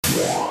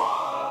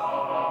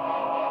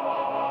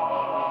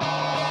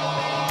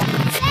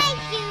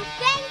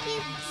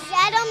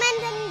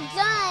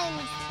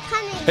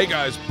Hey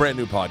guys, brand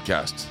new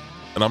podcast,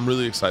 and I'm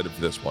really excited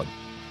for this one.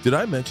 Did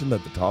I mention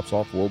that the Tops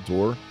Off World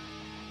Tour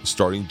is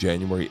starting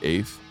January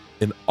 8th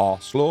in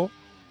Oslo,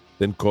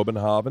 then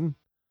Copenhagen?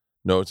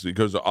 No, it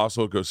goes to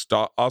Oslo,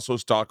 Oslo,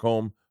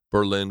 Stockholm,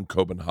 Berlin,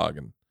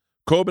 Copenhagen.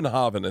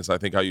 Copenhagen is, I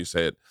think, how you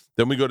say it.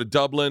 Then we go to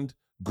Dublin,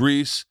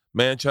 Greece,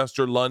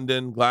 Manchester,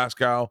 London,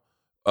 Glasgow.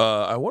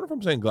 I wonder if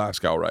I'm saying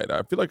Glasgow right.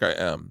 I feel like I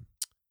am.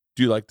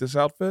 Do you like this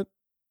outfit?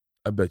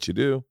 I bet you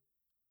do.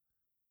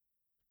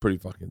 Pretty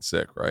fucking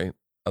sick, right?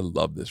 I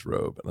love this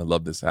robe and I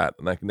love this hat,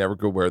 and I can never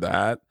go wear the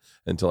hat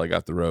until I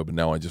got the robe, and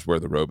now I just wear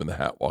the robe and the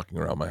hat walking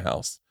around my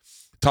house.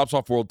 Tops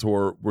Off World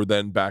Tour, we're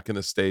then back in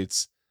the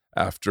States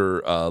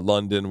after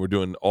London. We're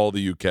doing all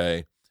the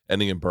UK,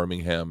 ending in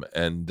Birmingham,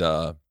 and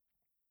then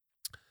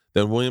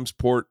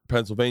Williamsport,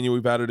 Pennsylvania,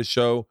 we've added a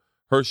show.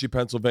 Hershey,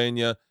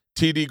 Pennsylvania.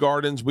 TD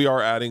Gardens, we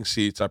are adding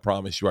seats. I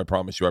promise you, I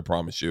promise you, I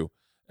promise you.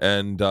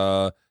 And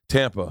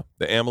Tampa,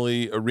 the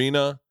Amalie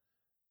Arena,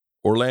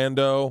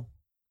 Orlando,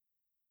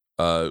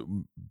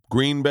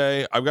 Green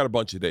Bay. I've got a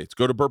bunch of dates.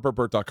 Go to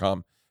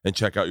burtburtburt.com and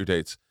check out your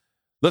dates.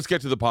 Let's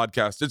get to the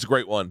podcast. It's a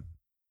great one.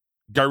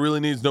 Guy really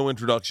needs no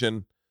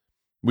introduction.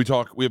 We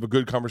have a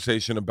good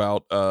conversation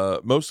about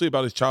mostly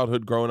about his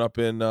childhood growing up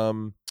in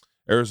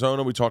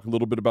Arizona. We talk a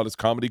little bit about his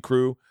comedy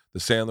crew, the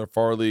Sandler,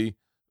 Farley,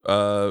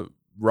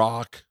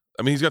 Rock.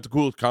 I mean, he's got the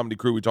coolest comedy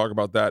crew. We talk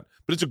about that,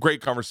 but it's a great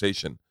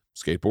conversation.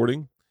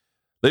 Skateboarding.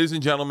 Ladies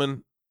and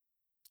gentlemen,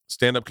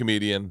 stand-up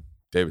comedian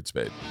David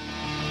Spade.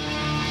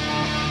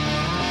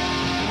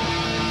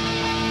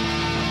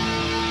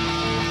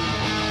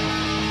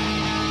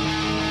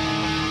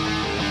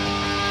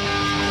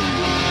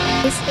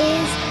 This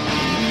is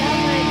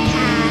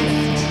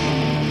Overcast.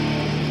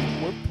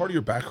 What part of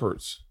your back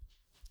hurts?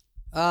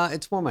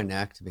 It's more my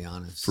neck, to be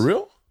honest. For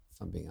real? If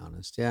I'm being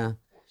honest, yeah.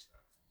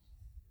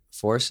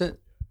 Force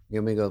it? You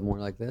want me to go more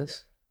like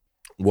this?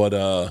 What?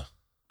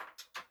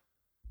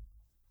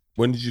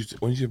 When did you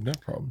have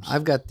neck problems?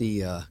 I've got the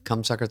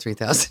Cumsucker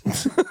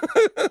 3000.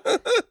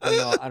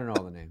 I don't know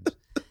all the names.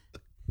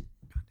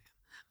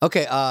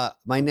 Okay,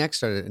 my neck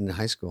started in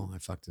high school. I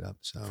fucked it up.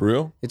 So For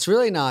real? it's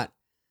really not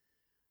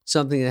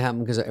something that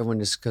happened because everyone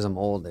just because I'm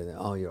old. They think,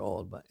 oh, you're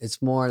old, but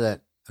it's more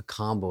that a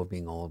combo of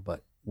being old.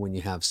 But when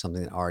you have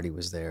something that already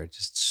was there, it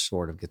just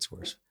sort of gets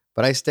worse.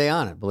 But I stay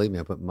on it. Believe me,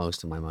 I put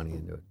most of my money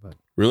into it. But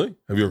Really?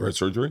 Have you ever had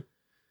surgery?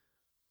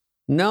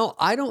 no,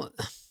 I don't.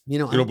 You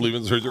don't believe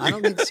in surgery? I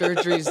don't think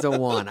surgery is the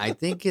one. I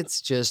think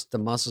it's just the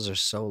muscles are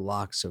so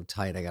locked, so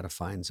tight. I got to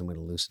find some way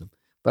to loosen them.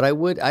 But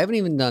I haven't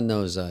even done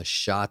those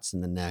shots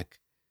in the neck.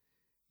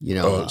 You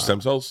know,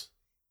 stem cells?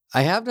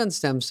 I have done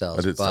stem cells.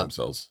 I did but stem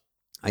cells.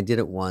 I did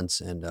it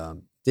once and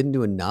didn't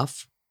do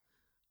enough.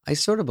 I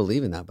sort of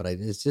believe in that, but it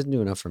didn't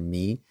do enough for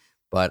me.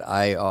 But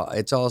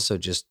it's also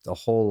just the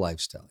whole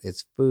lifestyle.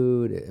 It's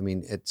food. I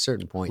mean, at a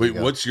certain point. Wait,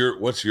 what's your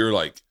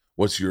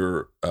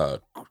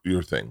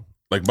thing?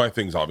 Like my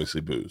thing's obviously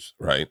booze,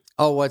 right?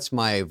 Oh, what's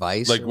my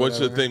vice? Like, what's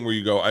the thing where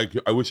you go,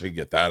 I wish I could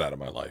get that out of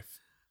my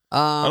life.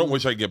 I don't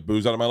wish I could get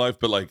booze out of my life,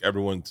 but like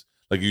everyone's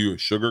like, are you a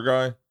sugar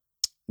guy?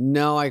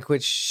 No, I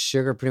quit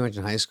sugar pretty much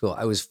in high school.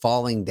 I was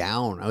falling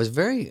down. I was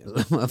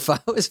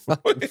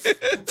fucking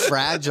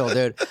fragile,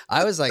 dude.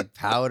 I was like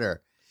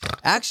powder.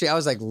 Actually, I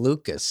was like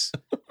Lucas.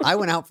 I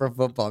went out for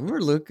football.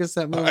 Remember Lucas,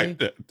 that movie?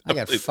 I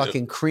got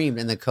fucking creamed.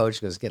 And the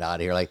coach goes, get out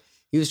of here. Like,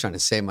 he was trying to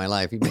save my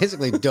life. He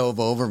basically dove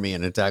over me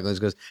in a tackle. He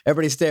goes,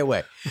 everybody stay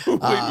away. Wait,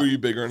 were you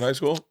bigger in high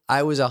school?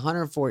 I was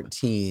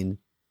 114.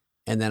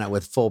 And then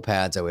with full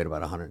pads, I weighed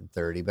about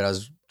 130. But I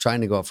was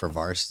trying to go up for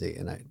varsity,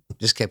 and I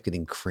just kept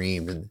getting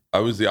creamed. And I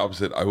was the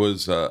opposite. I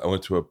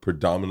went to a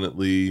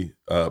predominantly,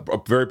 a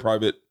very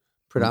private,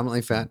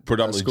 predominantly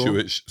school?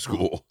 Jewish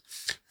school,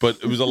 but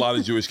it was a lot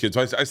of Jewish kids.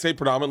 So I say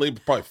predominantly,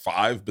 probably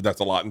 5, but that's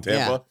a lot in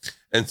Tampa. Yeah.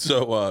 And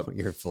so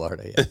you're in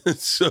Florida, yeah.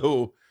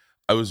 So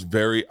I was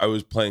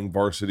playing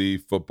varsity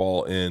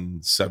football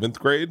in 7th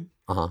grade.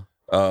 Or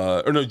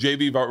no,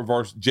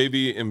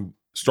 JV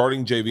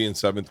starting JV in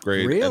 7th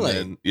grade.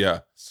 Really?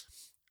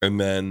 And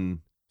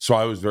then so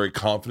I was very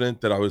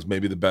confident that I was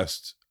maybe the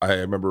best. I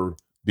remember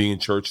being in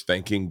church,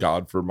 thanking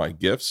God for my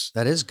gifts.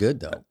 That is good,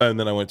 though. And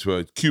then I went to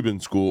a Cuban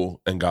school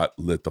and got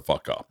lit the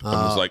fuck up.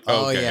 I was like,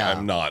 okay, yeah.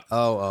 I'm not.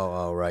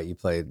 Oh, right. You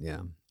played,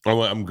 yeah.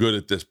 I'm good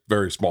at this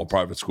very small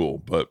private school,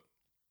 but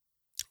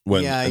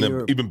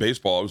even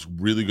baseball, I was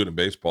really good at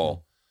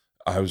baseball.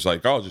 I was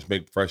like, oh, I'll just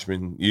make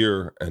freshman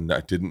year, and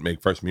I didn't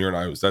make freshman year,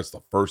 and that's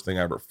the first thing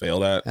I ever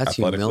failed at. That's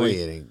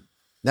humiliating.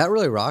 That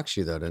really rocks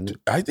you, though, doesn't it?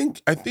 I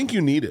think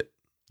you need it.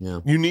 Yeah.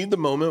 You need the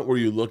moment where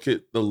you look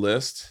at the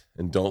list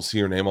and don't see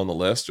your name on the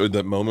list, or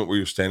the moment where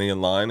you're standing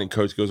in line and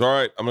coach goes, all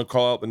right, I'm going to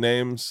call out the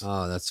names.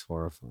 Oh, that's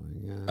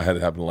horrifying. Yeah. I had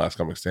it happen the last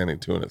comic standing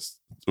too, and it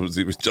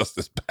was just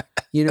as bad.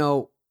 You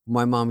know,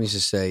 my mom used to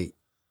say,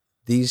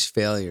 these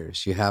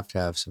failures, you have to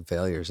have some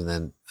failures. And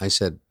then I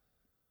said,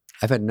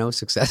 I've had no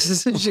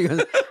successes. And she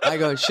goes, I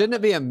go, shouldn't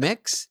it be a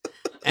mix?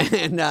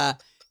 And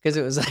because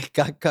it was like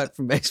got cut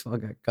from baseball,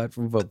 got cut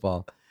from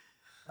football.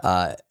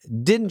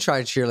 Didn't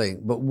try cheerleading,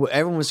 but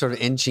everyone was sort of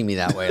inching me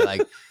that way.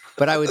 Like,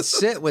 but I would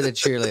sit with the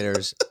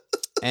cheerleaders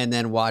and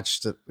then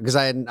watched because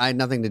I had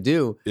nothing to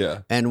do.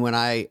 Yeah. And when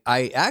I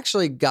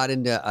actually got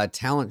into a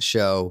talent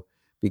show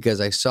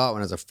because I saw it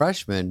when I was a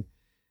freshman,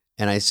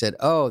 and I said,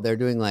 "Oh, they're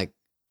doing like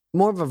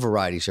more of a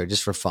variety show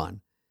just for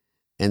fun."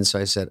 And so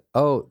I said,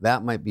 "Oh,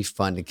 that might be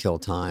fun to kill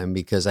time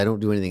because I don't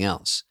do anything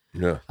else."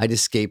 Yeah. I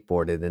just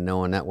skateboarded, and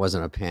knowing that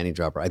wasn't a panty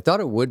dropper. I thought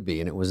it would be,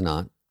 and it was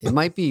not. It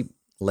might be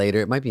later.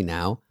 It might be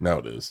now. Now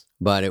it is.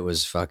 But it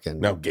was fucking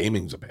Now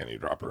gaming's a panty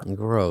dropper.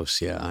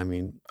 gross. Yeah, I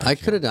mean, I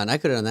could have done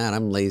that.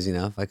 I'm lazy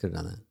enough. I could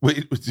have done that.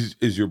 Wait,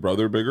 is your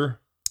brother bigger?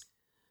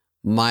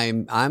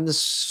 I'm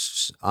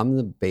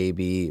the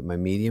baby. My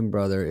medium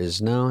brother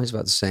he's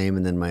about the same,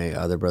 and then my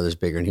other brother's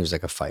bigger, and he was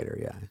like a fighter.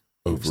 Yeah.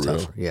 Oh, He was for real?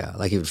 tougher. Yeah,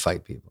 like he would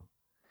fight people.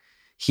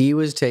 He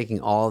was taking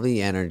all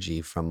the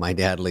energy from my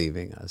dad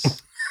leaving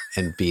us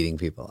and beating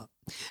people up.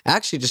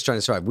 Actually, just trying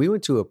to survive. We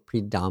went to a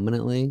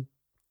predominantly,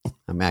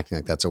 I'm acting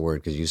like that's a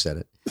word because you said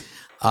it,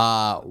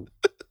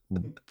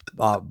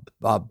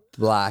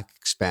 black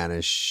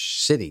Spanish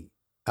city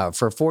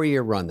for a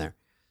 4-year run there.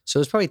 So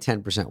it was probably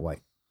 10%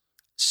 white.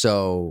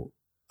 So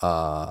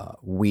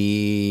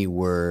we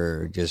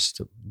were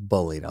just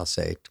bullied, I'll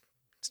say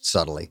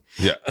subtly.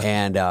 Yeah.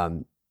 And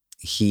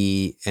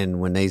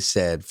when they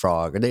said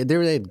frog, they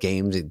had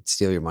games that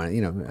steal your money.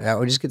 You know, I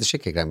would just get the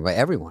shit kicked out of me by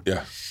everyone.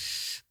 Yeah.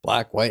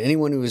 Black, white,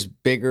 anyone who was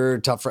bigger,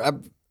 tougher.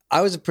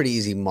 I was a pretty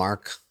easy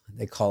mark,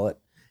 they call it.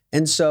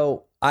 And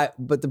so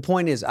but the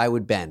point is I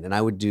would bend and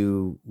I would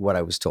do what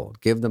I was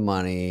told. Give the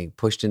money,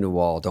 pushed into a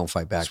wall, don't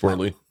fight back.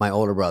 Swirly. My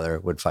older brother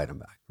would fight him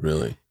back.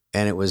 Really?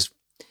 And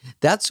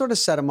that sort of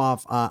set him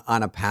off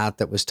on a path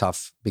that was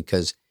tough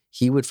because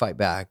he would fight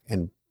back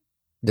and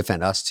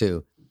defend us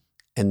too.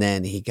 And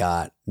then he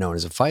got known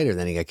as a fighter.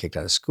 Then he got kicked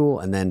out of school.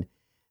 And then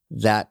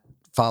that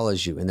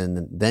follows you.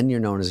 And then you're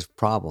known as a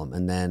problem.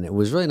 And then it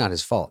was really not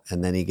his fault.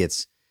 And then he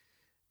gets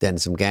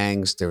some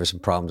gangs. There were some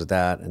problems with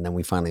that. And then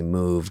we finally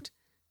moved.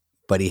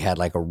 But he had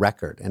like a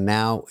record. And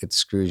now it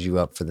screws you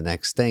up for the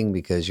next thing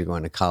because you're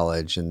going to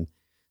college and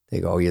they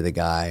go, "Oh, you're the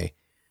guy.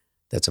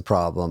 That's a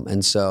problem."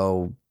 And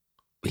so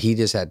he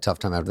just had a tough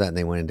time after that. And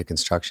they went into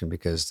construction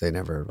because they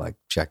never like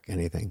check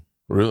anything.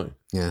 Really?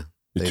 Yeah.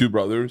 Your two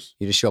brothers?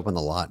 You just show up on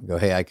the lot and go,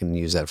 "Hey, I can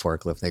use that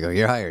forklift." They go,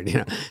 "You're hired." You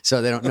know,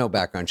 so they don't know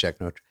background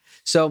check. No.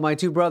 So my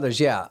two brothers,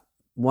 yeah,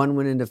 one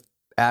went into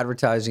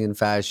advertising and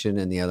fashion,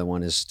 and the other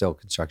one is still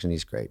construction.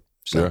 He's great.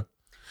 So. Yeah.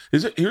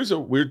 Here's a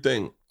weird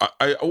thing.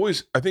 I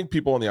think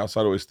people on the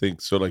outside always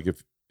think so. Like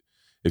if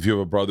you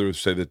have a brother,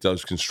 say that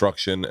does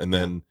construction, and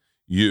then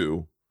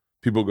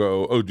people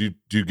go, "Oh, do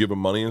you give him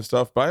money and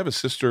stuff?" But I have a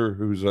sister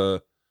who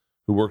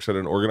works at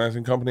an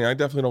organizing company. I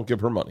definitely don't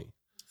give her money.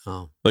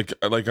 Oh, like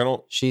I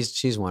don't.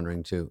 She's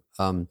wondering too.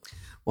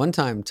 One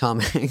time Tom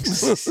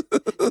Hanks,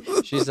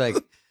 she's like,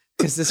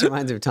 because this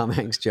reminds me of Tom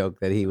Hanks' joke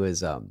that he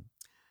was,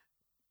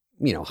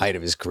 height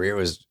of his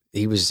career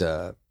he was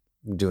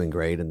doing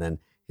great, and then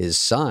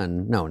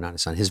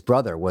his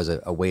brother was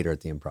a waiter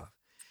at the Improv.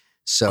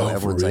 So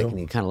everyone's like, and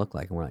he kind of looked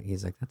like him.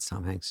 He's like, "That's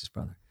Tom Hanks'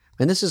 brother."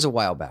 And this is a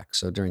while back,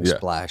 so during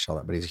Splash, all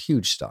that. But he's a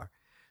huge star.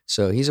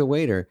 So he's a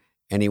waiter,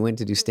 and he went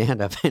to do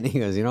stand up, and he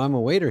goes, "I'm a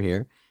waiter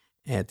here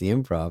at the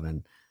Improv,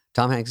 and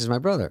Tom Hanks is my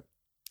brother."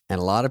 And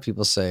a lot of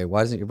people say,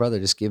 "Why doesn't your brother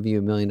just give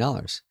you $1 million?"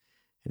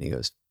 And he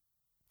goes,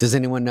 "Does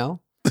anyone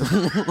know?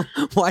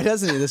 Why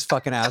doesn't he, this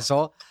fucking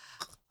asshole?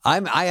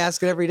 I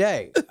ask it every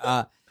day."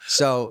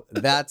 So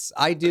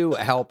I do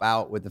help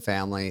out with the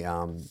family.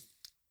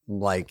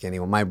 Like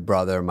anyone, my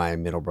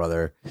middle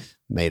brother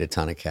made a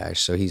ton of cash,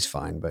 so he's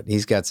fine, but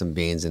he's got some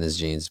beans in his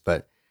jeans.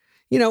 But,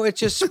 it's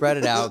just spread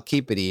it out,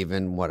 keep it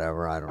even,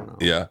 whatever. I don't know.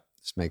 Yeah.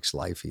 This makes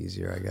life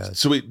easier, I guess.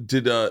 So wait,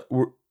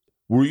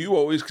 were you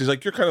always, because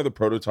like you're kind of the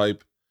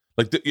prototype,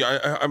 like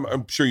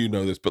I'm sure you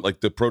know this, but like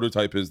the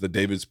prototype is the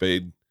David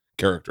Spade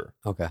character.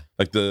 Okay.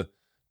 Like the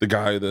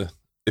guy,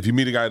 if you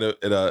meet a guy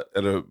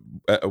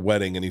at a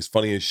wedding and he's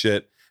funny as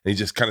shit and he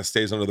just kind of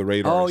stays under the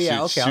radar. Oh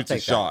yeah, okay, I'll take a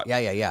shot.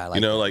 that. Yeah. I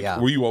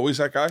like were you always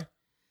that guy?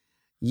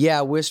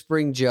 Yeah,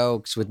 whispering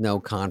jokes with no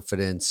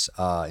confidence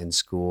in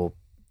school.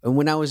 And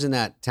when I was in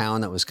that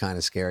town that was kind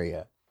of scary,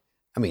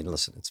 I mean,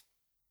 listen,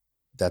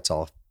 that's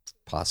all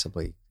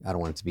possibly, I don't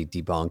want it to be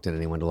debunked and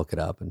anyone to look it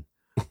up and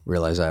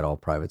realize I had all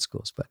private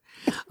schools.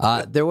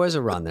 But there was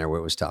a run there where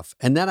it was tough.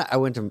 And then I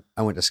went to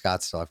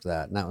Scottsdale after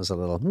that, and that was a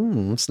little,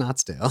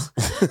 Snotsdale.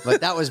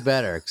 But that was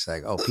better. It's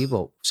like,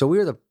 people. So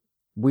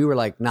we were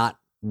like not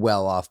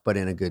well off, but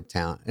in a good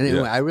town. And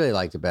anyway, I really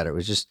liked it better. It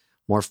was just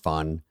more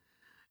fun.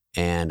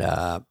 And,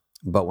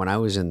 but when I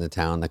was in the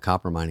town, the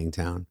copper mining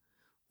town,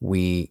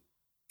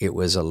 it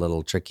was a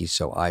little tricky.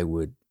 So I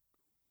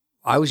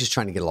was just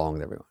trying to get along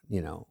with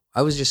everyone.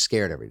 I was just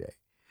scared every day.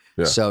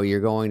 Yeah. So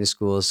you're going to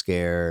school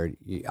scared.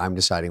 I'm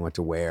deciding what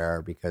to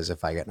wear because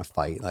if I get in a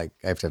fight, like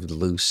I have to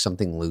have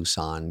something loose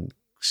on.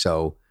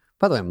 So,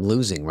 by the way, I'm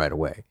losing right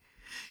away.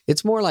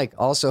 It's more like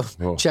also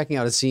checking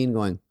out a scene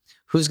going,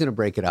 who's going to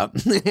break it up?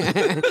 They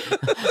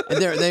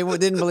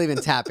didn't believe in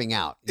tapping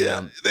out. They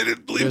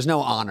didn't believe. There's no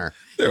honor.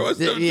 There was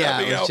no tapping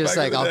out. It was just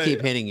like, I'll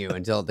keep hitting you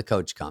until the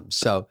coach comes.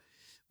 So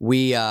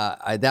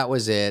that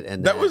was it.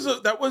 And that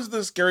was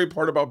the scary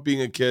part about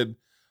being a kid.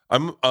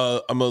 I'm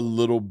a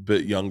little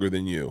bit younger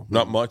than you.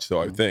 Not much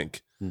though, I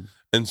think.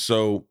 And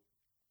so,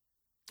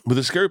 but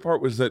the scary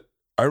part was that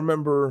I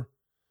remember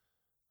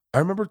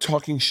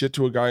talking shit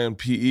to a guy on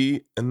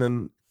PE, and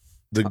then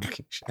I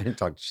didn't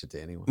talk shit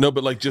to anyone. no,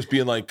 but like just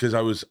being like, because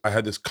I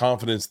had this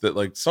confidence that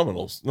like no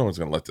one's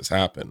gonna let this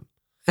happen,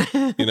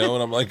 and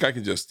I'm like, I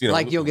could just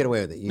like you'll get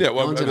away with it. No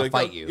one's gonna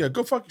fight you. Yeah,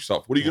 go fuck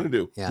yourself. What are you gonna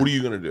do? Yeah. What are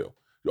you gonna do?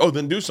 Oh,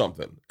 then do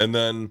something. And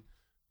then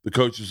the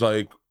coach is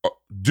like,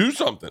 do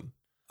something.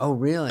 Oh,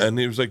 really? And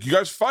he was like, you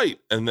guys fight.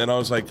 And then I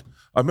was like,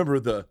 I remember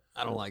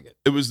I don't like it.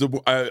 It was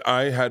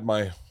I had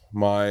my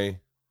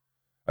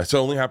it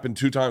only happened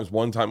 2 times.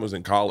 One time was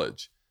in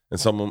college, and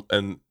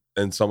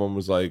someone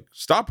was like,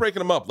 stop breaking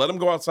them up. Let them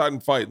go outside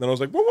and fight. And then I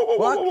was like,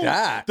 whoa.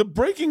 That. The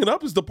breaking it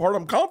up is the part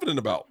I'm confident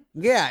about.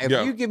 Yeah, if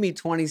you give me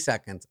 20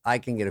 seconds, I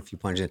can get a few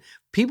punches in.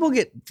 People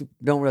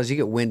don't realize you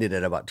get winded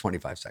at about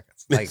 25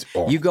 seconds. Like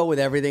you go with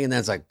everything, and then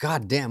it's like,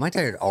 God damn, am I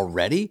tired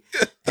already?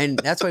 And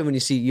that's why when you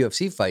see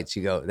UFC fights,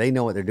 you go, they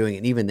know what they're doing.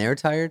 And even they're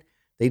tired.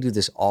 They do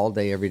this all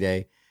day, every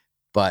day.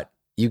 But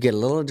you get a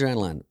little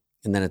adrenaline,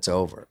 and then it's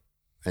over.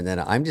 And then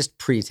I'm just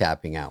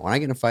pre-tapping out. When I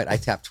get in a fight, I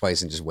tap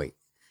twice and just wait.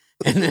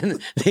 And then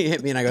they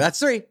hit me, and I go, that's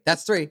three.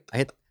 I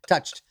hit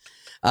touched.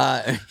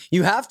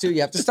 You have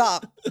to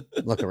stop.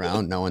 Look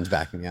around, no one's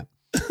backing me up.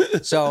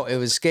 So it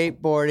was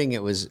skateboarding.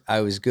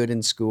 I was good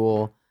in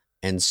school.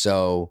 And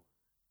so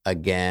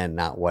again,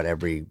 not what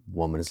every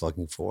woman is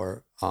looking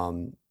for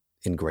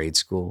in grade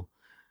school.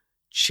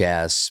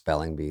 Chess,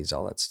 spelling bees,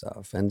 all that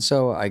stuff. And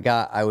so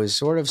I was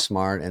sort of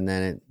smart, and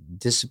then it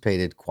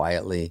dissipated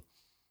quietly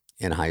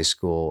in high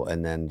school,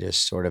 and then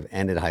just sort of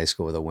ended high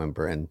school with a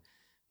whimper and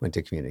went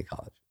to community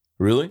college.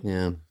 Really?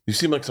 Yeah. You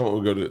seem like someone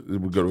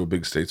would go to a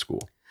big state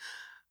school.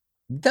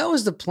 That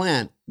was the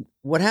plan.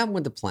 What happened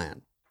with the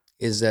plan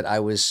is that I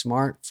was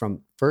smart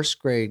from 1st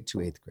grade to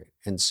 8th grade.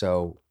 And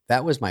so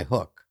that was my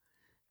hook.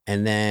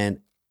 And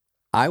then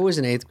I was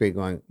in 8th grade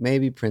going,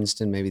 maybe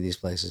Princeton, maybe these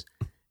places.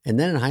 And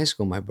then in high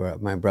school, my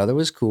brother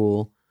was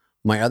cool.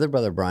 My other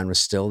brother, Brian, was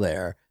still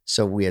there.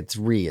 So we had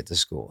 3 at the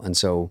school. And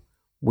so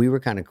we were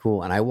kind of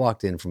cool. And I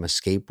walked in from a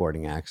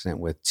skateboarding accident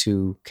with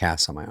 2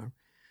 casts on my arm.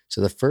 So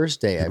the first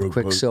day, I have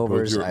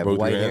quicksilvers, I have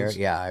white hair.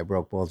 Yeah, I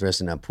broke both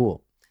wrists in a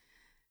pool.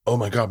 Oh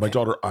my God, my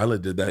daughter Isla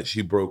did that.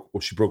 She broke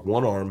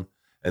one arm,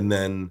 and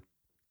then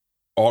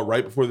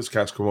right before this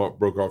cast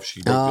broke off,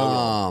 she broke the other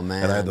arm.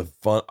 Man. And I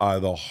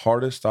had the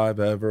hardest I've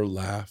ever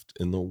laughed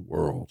in the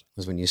world.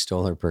 Was when you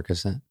stole her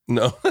Percocet?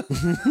 No.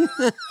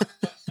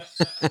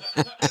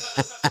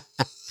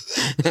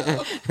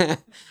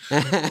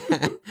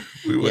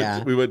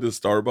 We went to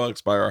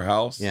Starbucks by our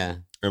house. Yeah.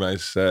 And I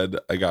said,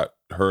 I got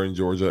her and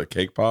Georgia a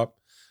cake pop.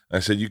 I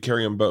said, you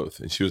carry them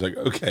both. And she was like,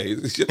 okay.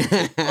 She had a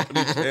cake pop in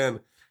each hand,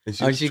 and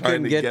she was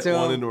trying to get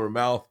one into her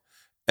mouth.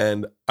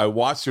 And I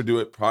watched her do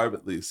it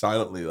privately,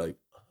 silently, like,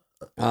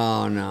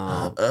 oh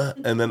no.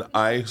 And then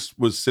I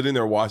was sitting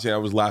there watching. I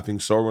was laughing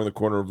so hard in the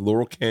corner of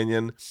Laurel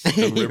Canyon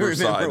and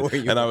Riverside.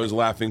 And I was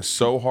laughing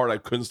so hard I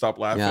couldn't stop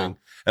laughing. Yeah.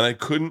 And I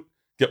couldn't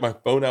get my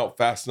phone out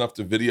fast enough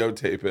to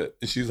videotape it.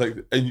 And she's like,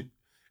 and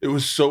it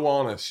was so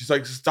honest. She's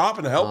like, stop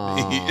and help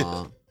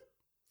me.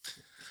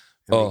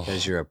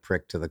 Because you're a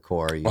prick to the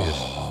core.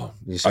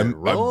 You start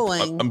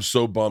rolling. I'm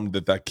so bummed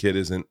that kid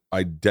isn't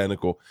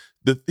identical.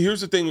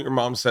 Here's the thing that your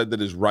mom said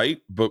that is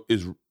right, but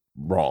is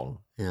wrong.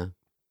 Yeah.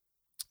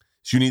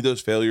 So you need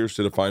those failures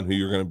to define who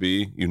you're going to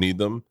be. You need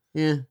them.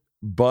 Yeah.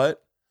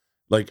 But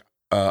like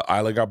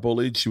Isla got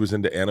bullied. She was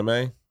into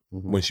anime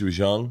when she was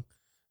young.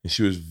 And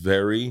she was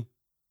very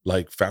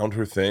found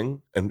her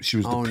thing. And she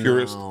was the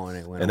purest. No, and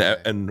it went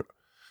and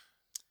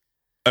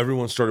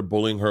everyone started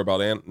bullying her about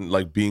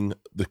being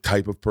the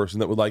type of person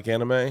that would like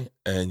anime.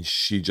 And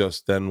she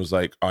just then was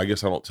like, I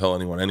guess I don't tell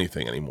anyone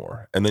anything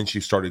anymore. And then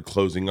she started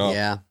closing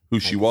up who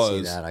she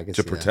was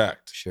to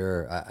protect. That.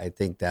 Sure. I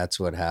think that's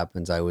what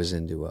happens. I was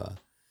into,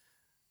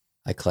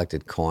 I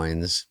collected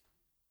coins.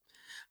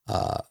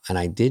 And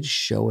I did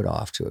show it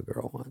off to a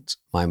girl once.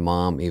 My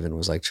mom even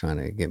was trying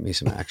to get me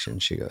some action.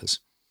 She goes,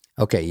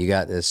 okay, you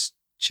got this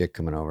chick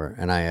coming over.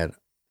 And I had,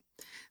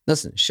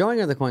 listen, showing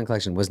her the coin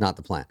collection was not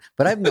the plan,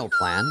 but I have no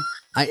plan.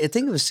 I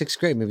think it was 6th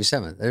grade, maybe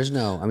 7th.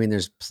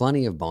 There's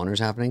plenty of boners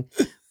happening,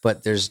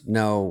 but there's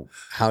no,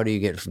 how do you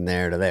get from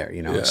there to there,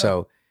 Yeah.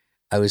 So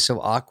I was so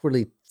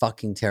awkwardly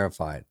fucking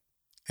terrified.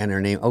 And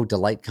her name,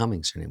 Delight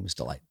Cummings. Her name was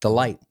Delight.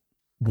 Delight.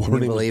 Can you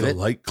believe it?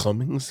 Delight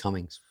Cummings?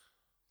 Cummings.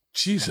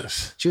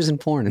 Jesus. She was in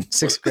porn in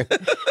 6th grade.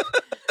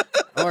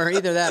 Or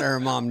either that or her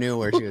mom knew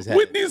where she was headed.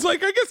 Whitney's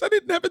like, I guess I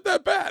didn't have it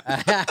that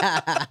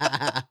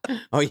bad.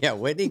 Oh, yeah.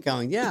 Whitney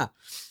Cummings. Yeah.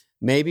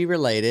 Maybe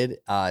related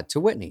to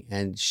Whitney.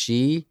 And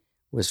she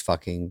was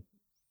fucking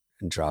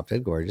drop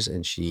dead gorgeous.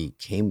 And she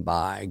came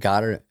by,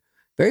 got her.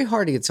 Very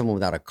hard to get someone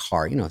without a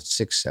car.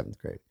 6th, 7th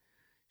grade.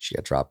 She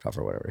got dropped off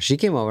or whatever. She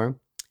came over,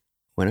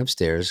 went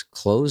upstairs,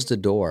 closed the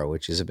door,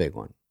 which is a big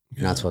one.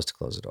 You're not supposed to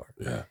close the door.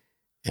 Yeah.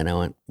 And I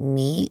went,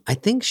 me? I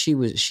think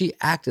she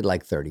acted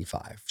like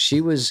 35.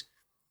 She was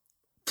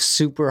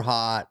super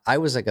hot. I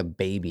was like a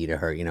baby to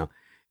her,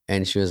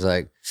 And she was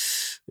like,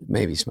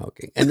 maybe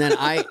smoking. And then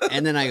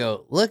I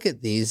go, look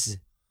at these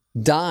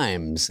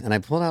dimes. And I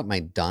pulled out my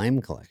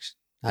dime collection.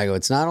 I go,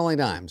 it's not only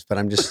dimes, but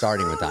I'm just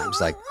starting with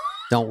dimes. Like,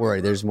 don't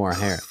worry, there's more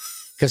here.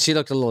 Because she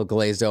looked a little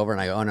glazed over and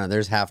I go, oh no,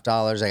 there's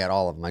 $50. I got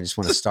all of them. I just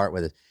want to start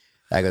with it.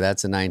 I go,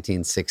 that's a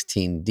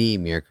 1916D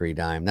Mercury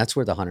dime. That's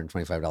worth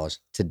 $125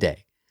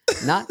 today.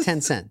 Not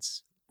 10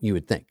 cents, you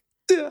would think.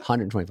 Yeah.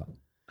 125.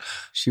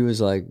 She was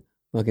like,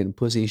 fucking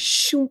pussy,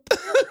 shoop.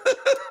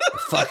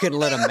 Fucking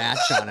lit a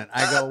match on it.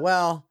 I go,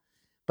 well,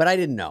 but I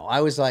didn't know.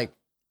 I was like,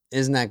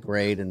 isn't that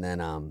great? And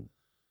then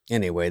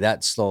anyway,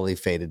 that slowly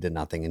faded to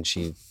nothing and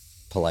she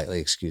politely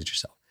excused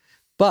herself.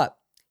 But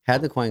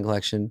had the coin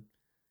collection,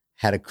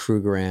 had a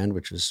Krugerrand,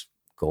 which was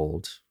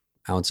gold,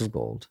 ounce of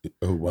gold.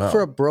 Oh, wow.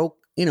 For a broke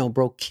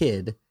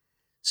kid,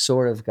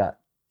 sort of got,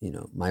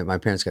 my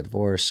parents got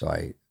divorced, so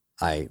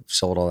I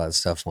sold all that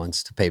stuff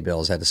once to pay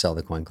bills, had to sell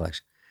the coin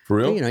collection. For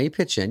real? But, you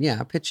pitch in.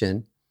 Yeah, pitch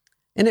in.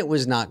 And it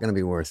was not going to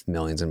be worth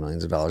millions and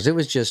millions of dollars. It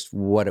was just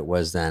what it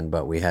was then,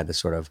 but we had to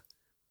sort of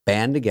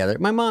band together.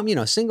 My mom,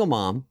 single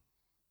mom,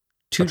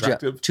 two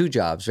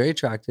jobs, very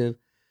attractive,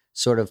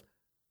 sort of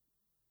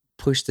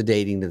pushed the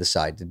dating to the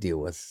side to deal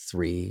with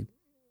 3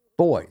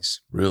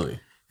 boys. Really?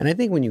 And I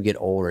think when you get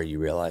older, you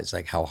realize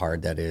like how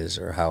hard that is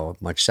or how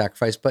much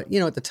sacrifice. But,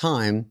 at the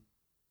time,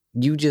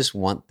 you just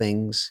want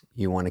things.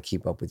 You want to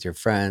keep up with your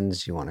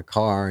friends. You want a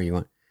car.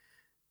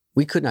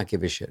 We could not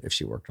give a shit if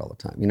she worked all the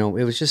time.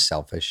 It was just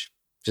selfish,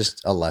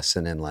 just a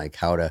lesson in like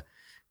how to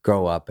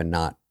grow up and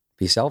not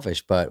be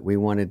selfish. But we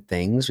wanted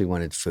things. We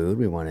wanted food.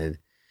 We wanted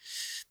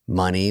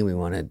money. We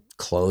wanted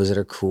clothes that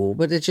are cool.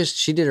 But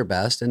she did her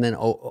best. And then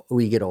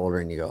we get older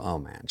and you go, oh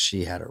man,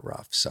 she had it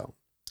rough. So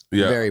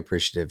yeah, very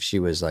appreciative. She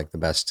was like the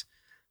best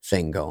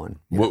thing going.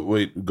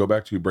 Wait, go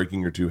back to you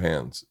breaking your 2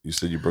 hands. You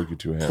said you broke your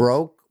 2 hands.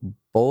 Broke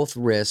both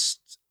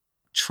wrists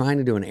trying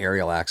to do an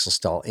aerial axle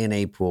stall in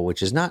a pool,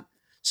 which is not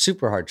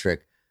super hard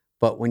trick.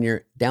 But when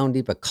you're down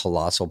deep, a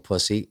colossal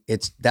pussy,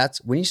 that's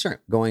when you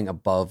start going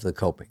above the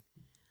coping.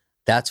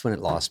 That's when it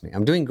lost me.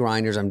 I'm doing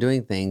grinders. I'm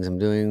doing things. I'm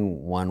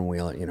doing one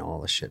wheel,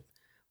 all this shit.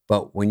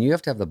 But when you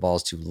have to have the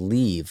balls to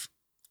leave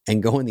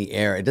and go in the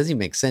air, it doesn't even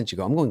make sense. You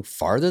go, I'm going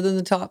farther than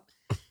the top.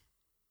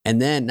 And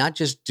then not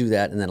just do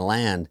that and then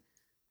land,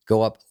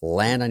 go up,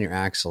 land on your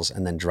axles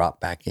and then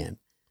drop back in.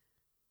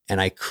 And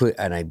I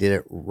did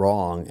it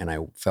wrong and I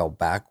fell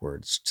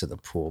backwards to the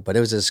pool, but it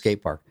was a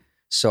skate park.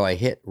 So I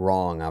hit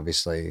wrong,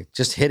 obviously.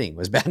 Just hitting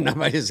was bad enough.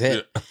 I just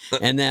hit. Yeah.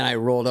 And then I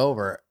rolled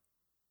over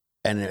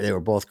and they were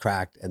both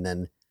cracked. And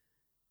then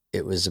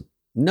it was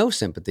no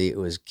sympathy. It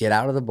was get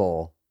out of the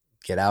bowl,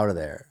 get out of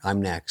there.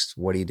 I'm next.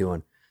 What are you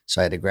doing?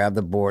 So I had to grab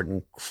the board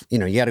and,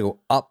 you got to go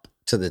up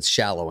to the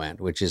shallow end,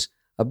 which is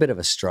a bit of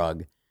a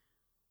strug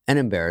and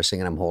embarrassing.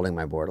 And I'm holding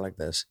my board like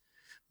this,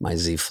 my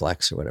Z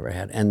Flex or whatever I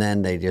had. And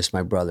then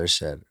my brother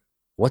said,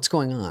 what's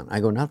going on? I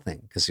go,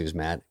 nothing, because he was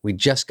mad. We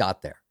just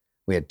got there.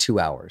 We had 2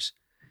 hours.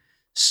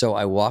 So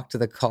I walked to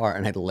the car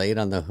and I laid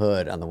on the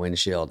hood on the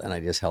windshield and I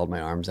just held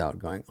my arms out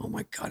going, oh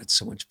my God, it's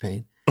so much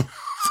pain.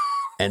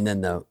 And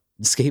then the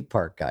skate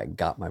park guy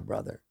got my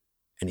brother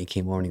and he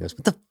came over and he goes,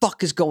 what the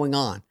fuck is going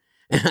on?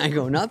 And I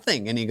go,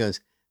 nothing. And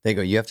they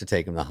go, you have to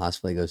take him to the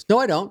hospital. He goes, no,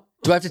 I don't.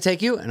 Do I have to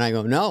take you? And I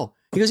go, no.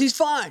 He goes, he's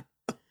fine.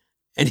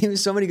 And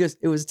somebody goes,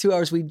 it was 2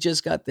 hours. We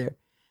just got there.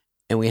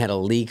 And we had a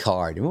Lee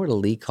car. Do you remember what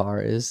a Lee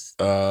car is?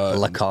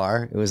 Le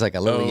car. It was like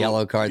a little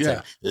yellow car. It's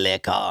like Le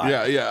car.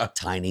 Yeah.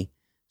 Tiny.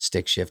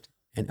 Stick shift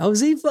and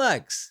Z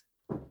Flex.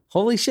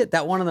 Holy shit,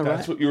 that one on the right.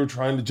 That's what you were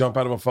trying to jump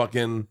out of a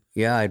fucking.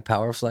 Yeah, I had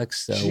Power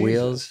Flex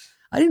wheels.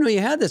 I didn't know you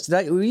had this.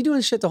 Were you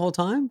doing shit the whole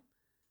time?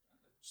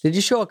 Did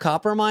you show a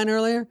copper mine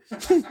earlier?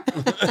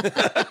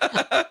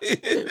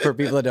 For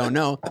people that don't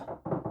know.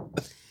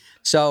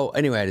 So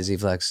anyway, I had a Z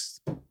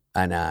Flex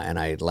and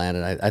I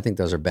landed. I think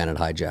those are Bennett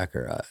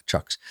hijacker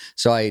trucks.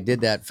 So I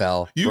did that.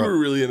 Fell. You were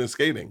really into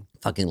skating.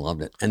 Fucking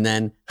loved it. And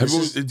then have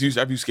you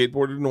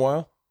skateboarded in a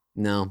while?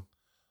 No.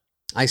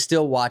 I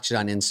still watch it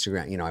on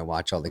Instagram. I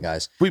watch all the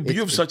guys. Wait, but you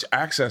have such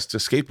access to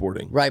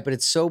skateboarding. Right, but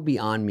it's so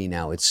beyond me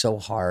now. It's so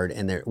hard.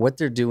 And what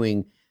they're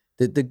doing,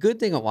 the good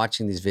thing of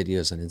watching these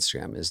videos on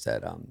Instagram is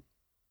that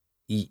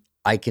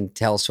I can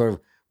tell sort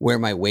of where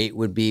my weight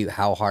would be,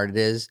 how hard it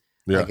is,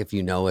 like if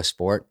you know a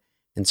sport.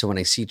 And so when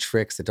I see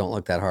tricks that don't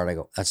look that hard, I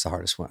go, that's the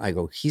hardest one. I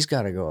go, he's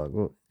got to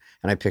go.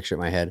 And I picture it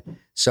in my head.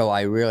 So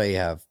I really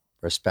have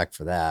respect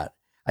for that.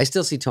 I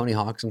still see Tony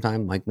Hawk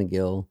sometimes, Mike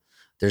McGill.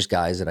 There's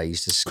guys that I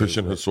used to skate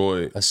Christian with.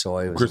 Hosoi.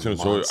 Christian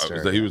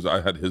Hosoi.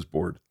 I had his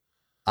board.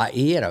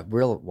 He had a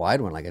real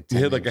wide one, like a 10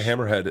 He had like a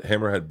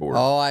hammerhead board.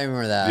 Oh, I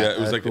remember that. Yeah, it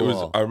was like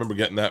cool. I remember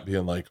getting that,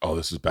 being like, oh,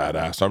 this is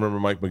badass. I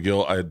remember Mike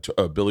McGill. I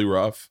had Billy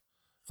Ruff.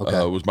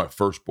 Okay, was my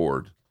first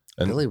board.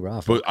 And, Billy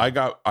Ruff. But I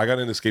got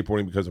into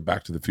skateboarding because of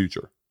Back to the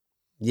Future.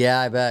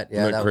 Yeah, I bet.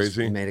 Yeah, that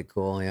crazy. Made it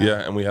cool. Yeah. Yeah,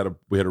 and we had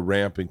a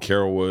ramp in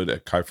Carrollwood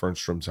at Kai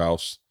Fernstrom's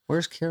house.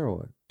 Where's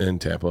Carrollwood? In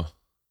Tampa.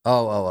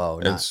 Oh.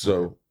 And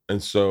so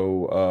And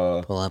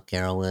so Pull up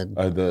Carolwood.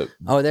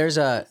 There's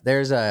a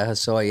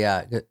Hosoi.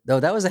 Yeah. Oh,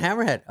 that was a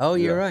Hammerhead. Oh,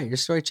 you're right. Your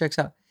story checks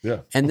out. Yeah.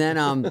 And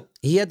then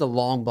he had the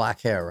long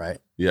black hair, right?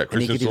 Yeah.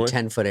 And he Christian could do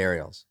Soy? 10-foot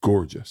aerials.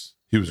 Gorgeous.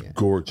 He was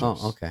gorgeous.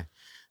 Oh, okay.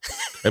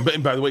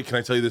 And by the way, can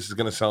I tell you this is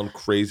going to sound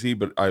crazy,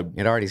 but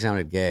It already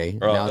sounded gay.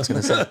 Now it's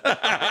going to sound.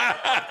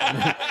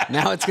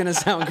 Now it's going to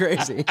sound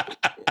crazy.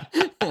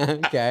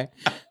 Okay.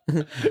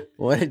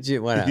 What? He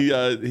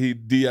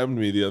DM'd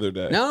me the other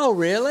day. No,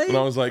 really? And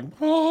I was like,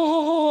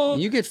 oh.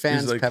 You get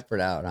fans like,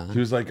 peppered out, huh? He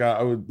was like,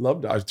 I would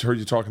love to. I heard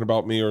you talking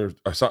about me, or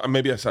I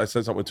said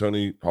something with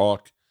Tony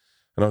Hawk,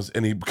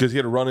 and because he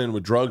had a run in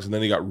with drugs, and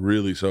then he got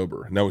really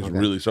sober. And now he's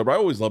really sober. I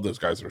always love those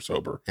guys that are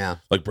sober. Yeah.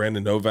 Like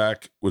Brandon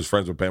Novak was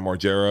friends with Bam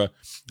Margera.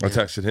 I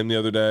texted him the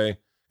other day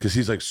because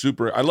he's like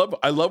super. I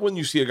love when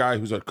you see a guy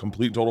who's a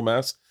complete total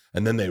mess,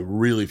 and then they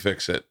really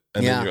fix it,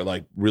 and then you're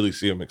like really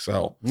see him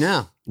excel.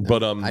 Yeah.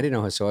 But I didn't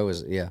know Hosoi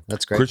was. Yeah,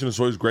 that's great. Christian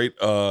Hosoi is great.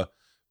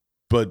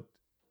 But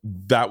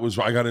that was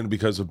I got into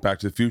because of Back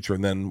to the Future,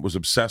 and then was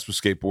obsessed with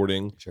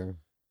skateboarding. Sure.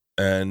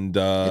 And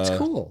it's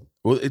cool.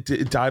 Well,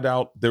 it died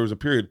out. There was a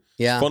period.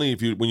 Yeah. It's funny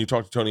when you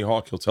talk to Tony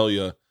Hawk, he'll tell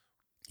you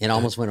it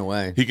almost went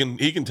away. He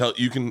can tell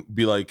you can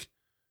be like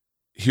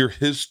hear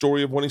his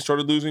story of when he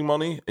started losing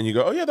money, and you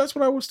go, oh yeah, that's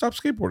when I would stop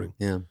skateboarding.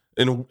 Yeah.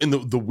 In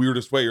the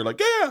weirdest way, you're like,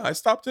 yeah, I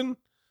stopped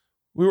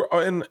we were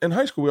in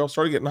high school. We all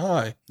started getting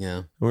high. Yeah.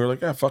 And we were like,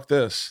 yeah, fuck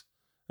this.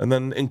 And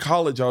then in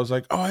college, I was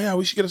like, oh yeah,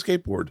 we should get a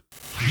skateboard.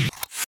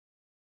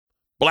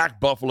 Black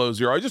Buffalo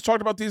Zero. I just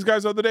talked about these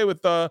guys the other day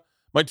with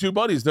my two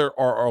buddies. There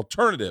are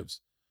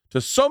alternatives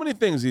to so many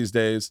things these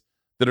days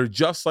that are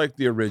just like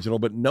the original,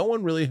 but no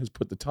one really has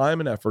put the time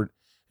and effort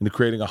into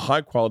creating a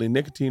high-quality,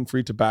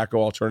 nicotine-free tobacco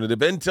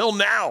alternative until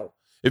now.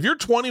 If you're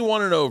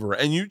 21 and over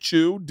and you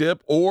chew,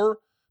 dip, or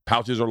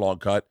pouches or long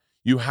cut,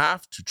 you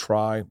have to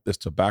try this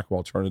tobacco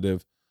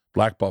alternative,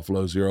 Black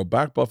Buffalo Zero.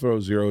 Black Buffalo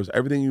Zero is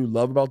everything you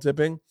love about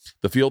dipping,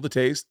 the feel, the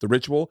taste, the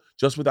ritual,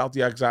 just without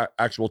the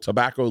actual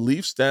tobacco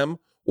leaf, stem,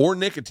 or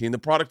nicotine. The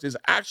product is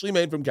actually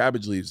made from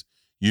cabbage leaves.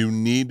 You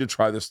need to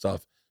try this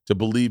stuff to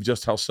believe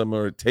just how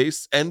similar it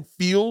tastes and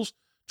feels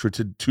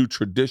to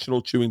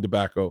traditional chewing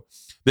tobacco.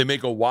 They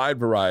make a wide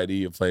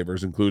variety of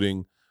flavors,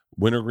 including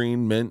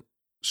wintergreen, mint,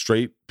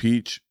 straight,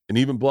 peach, and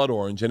even blood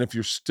orange. And if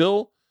you're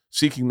still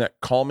seeking that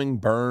calming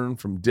burn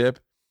from dip,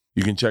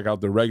 you can check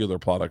out the regular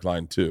product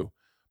line too.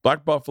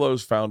 Black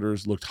Buffalo's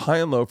founders looked high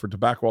and low for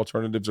tobacco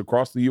alternatives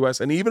across the U.S.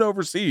 and even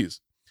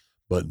overseas,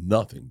 but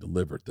nothing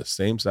delivered the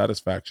same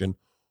satisfaction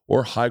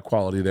or high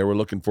quality they were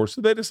looking for. So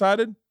they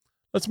decided,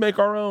 let's make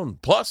our own.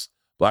 Plus,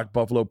 Black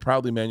Buffalo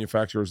proudly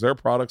manufactures their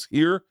products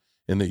here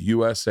in the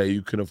USA.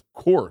 You can, of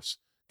course,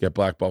 get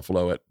Black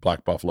Buffalo at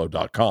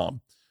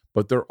blackbuffalo.com,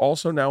 but they're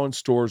also now in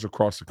stores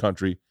across the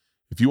country.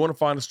 If you want to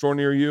find a store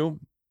near you,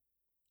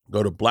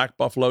 go to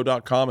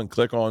blackbuffalo.com and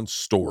click on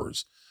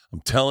stores.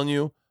 I'm telling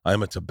you,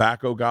 I'm a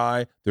tobacco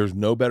guy. There's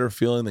no better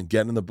feeling than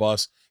getting in the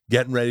bus,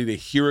 getting ready to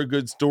hear a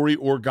good story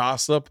or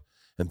gossip,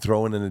 and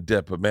throwing in a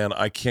dip. But man,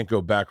 I can't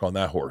go back on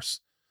that horse.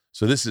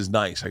 So this is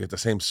nice. I get the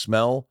same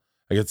smell.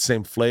 I get the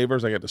same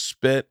flavors. I get to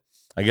spit.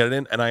 I get it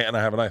in, and I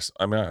have a nice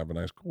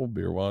cold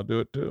beer while I do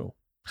it too.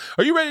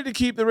 Are you ready to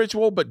keep the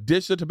ritual but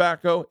ditch the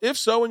tobacco? If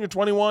so, when you're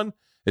 21,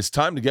 it's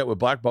time to get with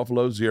Black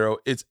Buffalo Zero.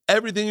 It's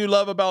everything you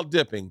love about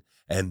dipping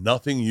and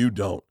nothing you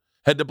don't.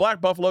 Head to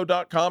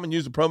blackbuffalo.com and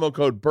use the promo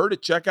code BIRD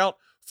at checkout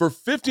for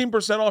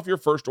 15% off your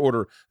first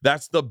order.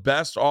 That's the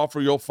best offer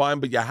you'll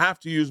find, but you have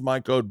to use my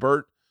code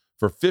BERT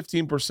for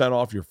 15%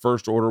 off your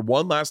first order.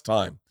 One last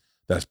time,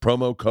 that's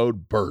promo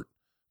code BERT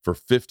for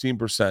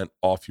 15%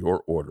 off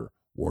your order.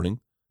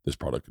 Warning, this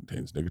product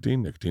contains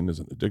nicotine. Nicotine is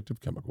an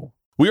addictive chemical.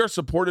 We are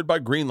supported by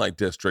Greenlight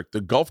District, the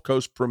Gulf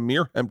Coast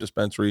premier hemp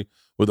dispensary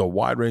with a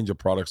wide range of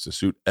products to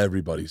suit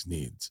everybody's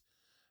needs.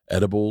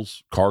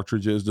 Edibles,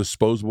 cartridges,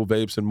 disposable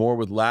vapes, and more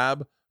with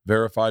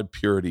lab-verified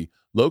purity.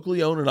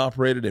 Locally owned and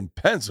operated in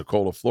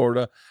Pensacola,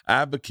 Florida.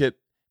 Advocate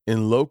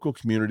in local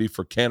community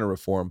for canna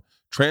reform,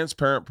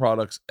 transparent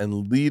products,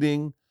 and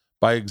leading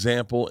by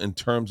example in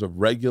terms of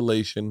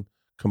regulation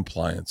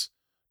compliance.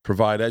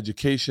 Provide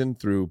education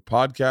through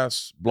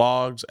podcasts,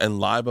 blogs, and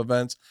live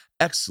events,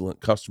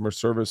 excellent customer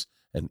service,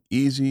 and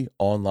easy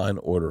online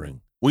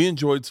ordering. We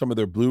enjoyed some of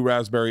their blue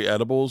raspberry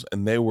edibles,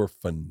 and they were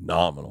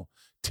phenomenal.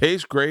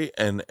 Tastes great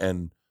and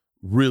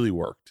really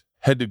worked.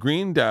 Head to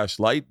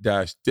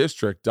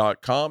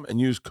green-light-district.com and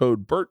use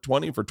code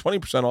BERT20 for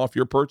 20% off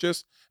your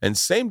purchase and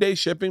same-day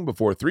shipping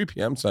before 3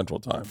 p.m. Central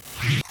Time.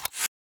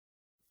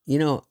 You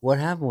know, what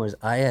happened was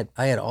I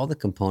had all the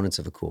components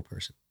of a cool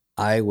person.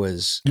 By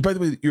the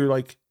way, you're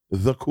like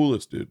the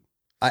coolest dude.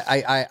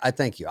 I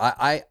thank you.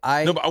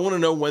 No, but I want to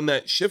know when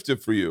that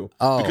shifted for you.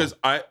 Oh. Because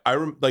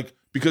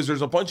because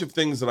there's a bunch of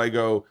things that I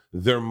go,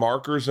 they're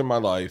markers in my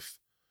life.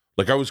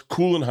 Like I was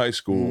cool in high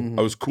school. Mm-hmm.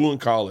 I was cool in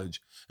college.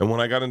 And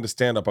when I got into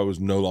stand-up, I was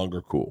no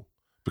longer cool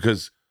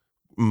because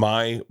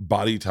my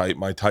body type,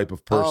 my type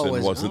of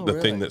person wasn't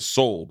the thing that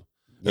sold.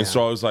 Yeah. And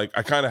so I was like,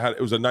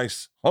 it was a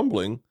nice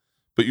humbling,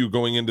 but you're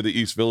going into the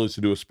East Village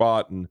to do a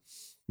spot and,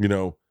 you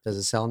know. Does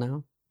it sell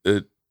now?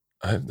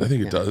 I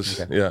think it does.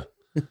 okay. Yeah.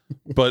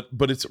 But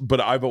I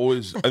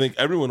think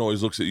everyone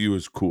always looks at you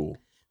as cool.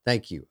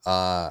 Thank you.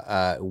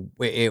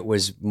 It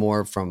was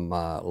more from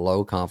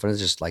low confidence,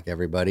 just like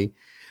everybody.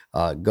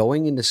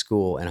 Going into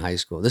school and high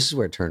school, this is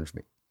where it turned for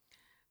me.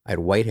 I had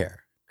white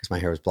hair because my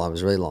hair was blonde. It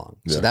was really long.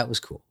 So that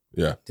was cool.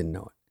 Yeah. Didn't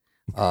know it.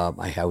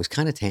 I was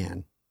kind of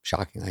tan.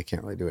 Shocking. I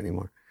can't really do it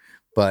anymore.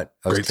 But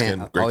I was Great tan.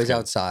 skin, great Always skin.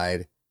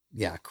 outside.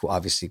 Yeah, cool.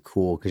 Obviously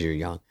cool because you're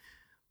young.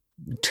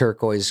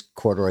 Turquoise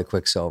corduroy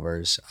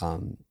Quicksilvers.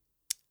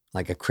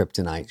 Like a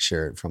kryptonite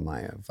shirt from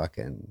my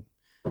fucking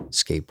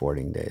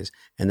skateboarding days.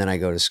 And then I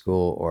go to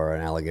school, or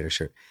an alligator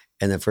shirt.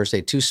 And the first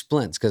day, 2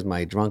 splints because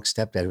my drunk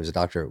stepdad, who was a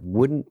doctor,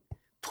 wouldn't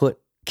put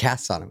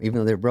casts on them, even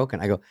though they're broken.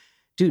 I go,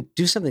 dude,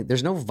 do something.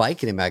 There's no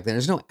Vicodin back then.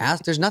 There's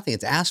nothing.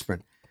 It's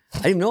aspirin. I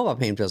didn't even know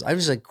about pain pills. I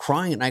was like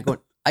crying, and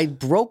I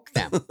broke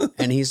them.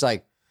 And he's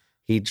like,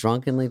 he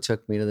drunkenly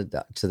took me to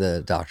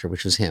the doctor,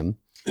 which was him.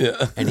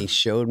 Yeah. And he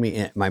showed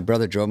me, my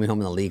brother drove me home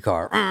in the Lee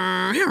car.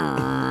 And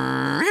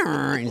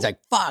he's like,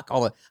 fuck,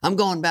 I'm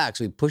going back.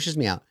 So he pushes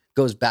me out,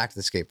 goes back to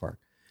the skate park.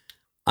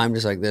 I'm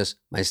just like this.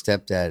 My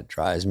stepdad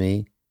drives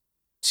me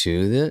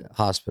to the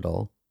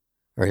hospital,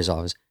 or his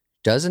office,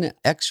 does an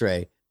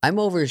x-ray. I'm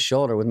over his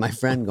shoulder with my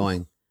friend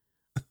going,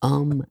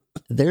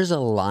 there's a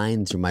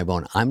line through my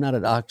bone. I'm not a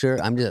doctor.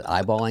 I'm just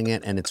eyeballing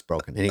it, and it's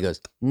broken. And he goes,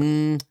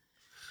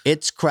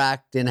 it's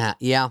cracked in half.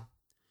 Yeah.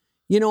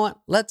 You know what?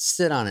 Let's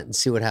sit on it and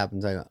see what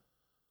happens. I go,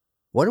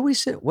 what do we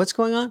sit? What's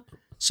going on?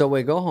 So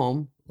we go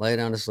home, lay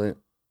down to sleep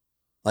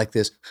like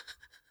this,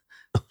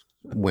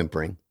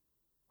 whimpering.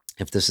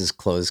 If this is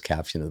closed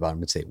caption at the bottom,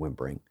 it'd say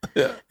whimpering.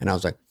 Yeah. And I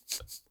was like,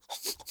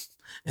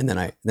 and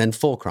then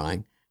full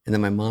crying. And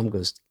then my mom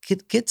goes,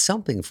 get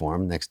something for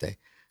him next day.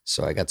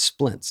 So I got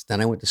splints. Then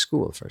I went to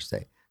school the first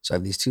day. So I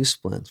have these 2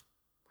 splints.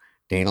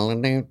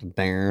 Saturday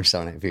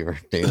Night Fever.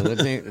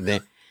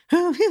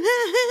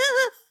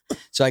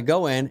 So I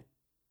go in,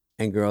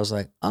 and girls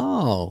like,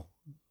 oh,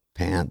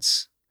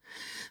 pants.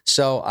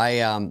 So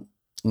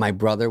my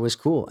brother was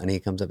cool, and he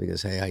comes up, he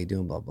goes, hey, how you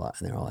doing? Blah, blah.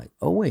 And they're all like,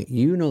 oh, wait,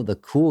 you know the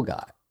cool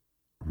guy.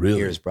 Really?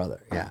 Here's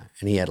brother. Yeah.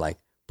 And he had like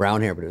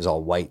brown hair, but it was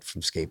all white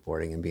from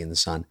skateboarding and being in the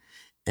sun.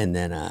 And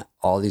then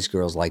all these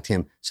girls liked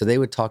him. So they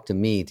would talk to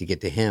me to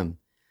get to him,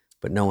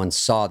 but no one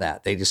saw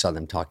that. They just saw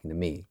them talking to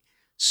me.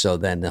 So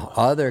then the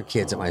other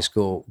kids at my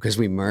school, because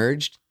we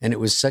merged, and it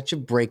was such a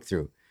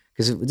breakthrough,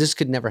 because this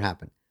could never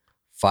happen.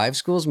 5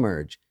 schools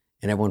merge,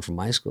 and everyone from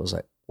my school is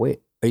like,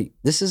 wait,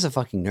 this is a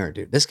fucking nerd,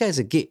 dude. This guy's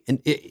a geek.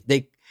 And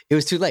it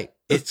was too late.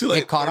 It's too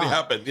late. It caught on.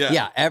 Happened. Yeah.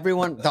 Yeah.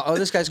 Everyone thought, oh,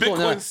 this guy's cool.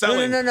 Bitcoin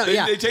selling. No.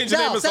 Yeah. They changed the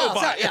name of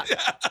SoFi. Yeah.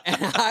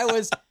 And I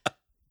was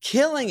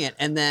killing it.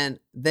 And then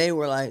they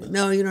were like,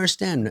 no, you don't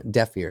understand.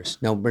 Deaf ears.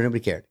 No, nobody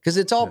cared. Because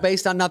it's all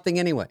based on nothing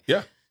anyway.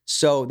 Yeah.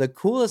 So the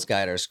coolest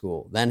guy at our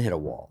school then hit a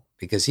wall,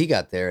 because he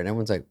got there and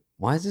everyone's like,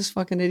 why is this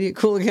fucking idiot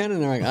cool again?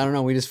 And they're like, I don't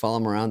know. We just follow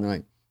him around. They're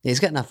like, he's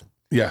got nothing.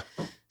 Yeah.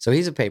 So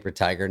he's a paper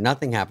tiger.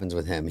 Nothing happens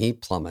with him. He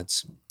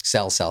plummets.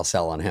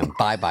 Sell on him.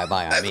 Buy on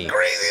That's me.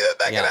 crazy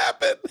that can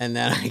happen. And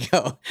then I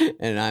go,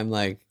 and I'm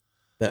like,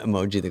 the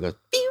emoji that goes,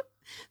 beep.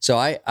 So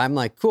I'm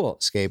like, cool,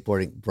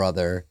 skateboarding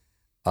brother,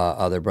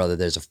 other brother,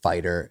 there's a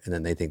fighter. And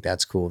then they think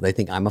that's cool. They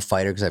think I'm a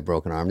fighter because I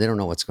broke an arm. They don't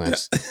know what's going on.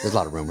 There's a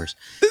lot of rumors.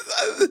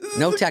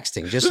 No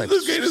texting, just like.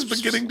 This game is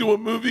beginning to a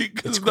movie.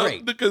 It's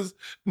great. Because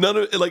none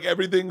of like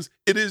everything's,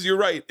 you're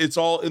right. It's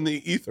all in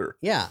the ether.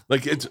 Yeah.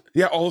 Like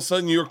all of a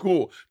sudden you're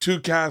cool.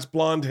 2 casts,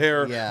 blonde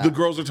hair. Yeah. The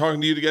girls are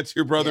talking to you to get to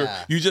your brother.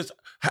 Yeah.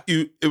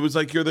 It was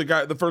like you're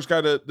the first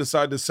guy to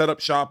decide to set up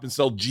shop and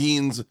sell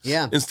jeans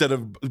instead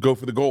of go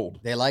for the gold.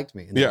 They liked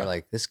me. And they were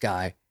like, this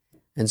guy.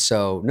 And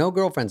so no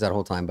girlfriends that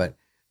whole time, but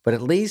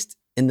at least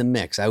in the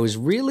mix, I was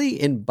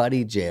really in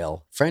buddy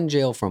jail, friend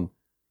jail from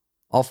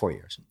all 4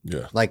 years.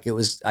 Yeah. Like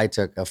I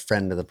took a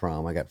friend to the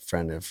prom. I got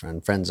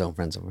friend zone.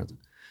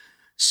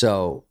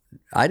 So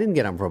I didn't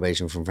get on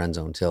probation from friend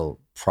zone until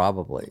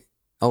probably,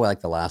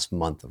 like the last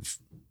month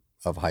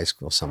of high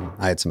school.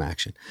 I had some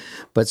action.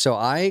 But so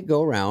I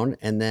go around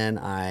and then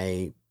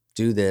I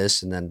do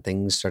this and then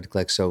things start to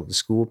click. So the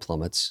school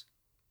plummets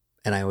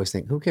and I always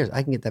think, who cares?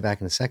 I can get that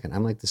back in a second.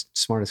 I'm like the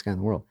smartest guy in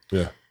the world.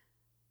 Yeah.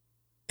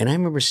 And I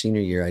remember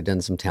senior year, I'd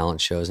done some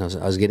talent shows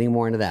and I was getting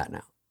more into that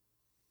now.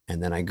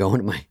 And then I go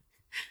into my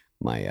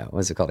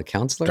what's it called? A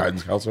counselor?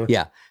 Guidance counselor?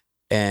 Yeah.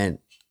 And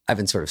I've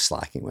been sort of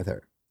slacking with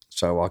her.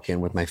 So I walk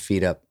in with my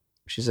feet up.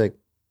 She's like,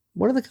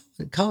 what are the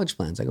college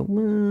plans? I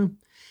go,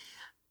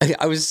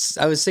 I was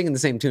singing the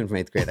same tune from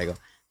 8th grade. I go,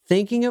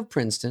 thinking of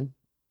Princeton,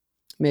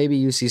 maybe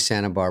UC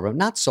Santa Barbara,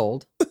 not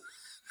sold.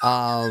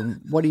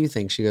 What do you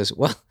think? She goes,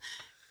 well,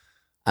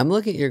 I'm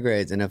looking at your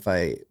grades. And if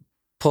I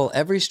pull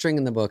every string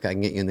in the book, I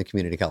can get you in the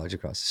community college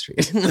across the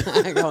street.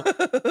 I go,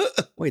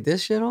 wait,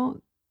 this shit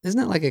all? Isn't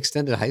that like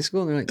extended high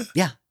school? And they're like,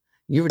 yeah,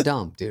 you were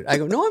dumb, dude. I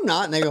go, no, I'm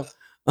not. And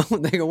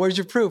they go, where's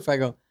your proof? I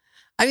go,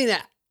 I mean,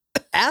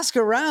 ask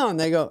around.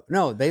 They go,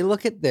 no, they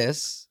look at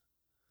this.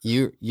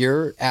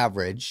 You're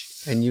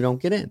average and you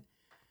don't get in.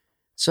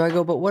 So I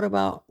go, but what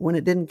about when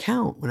it didn't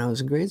count when I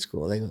was in grade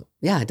school? They go,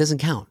 yeah, it doesn't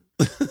count.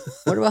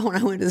 What about when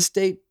I went to the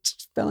state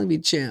spelling bee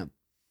champ?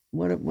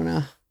 when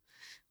I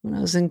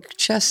was in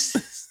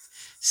chess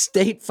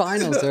state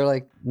finals, they're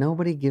like,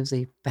 nobody gives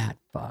a fat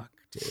fuck,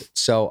 dude.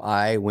 So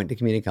I went to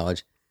community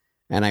college,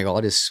 and I go,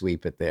 I'll just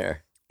sweep it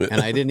there.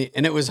 And I didn't,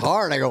 and it was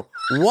hard. I go,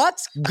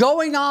 what's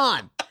going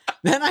on?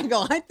 Then I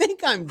go, I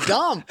think I'm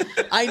dumb.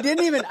 I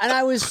didn't even, and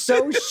I was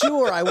so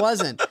sure I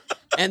wasn't.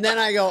 And then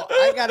I go,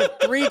 I got a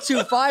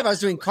 3.25. I was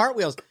doing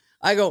cartwheels.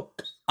 I go,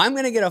 I'm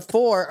going to get a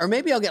 4, or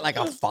maybe I'll get like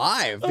a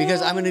 5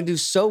 because I'm going to do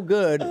so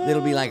good.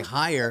 It'll be like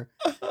higher.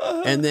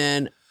 And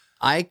then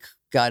I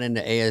got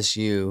into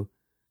ASU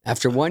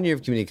after 1 year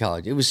of community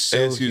college. It was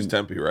so. ASU's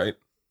Tempe, right?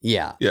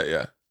 Yeah.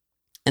 Yeah.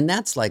 And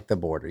that's like the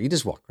border. You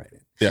just walk right in.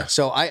 Yeah.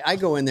 So I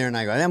go in there and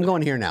I go, I'm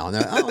going here now. And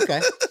they're like, oh,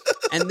 okay.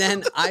 And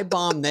then I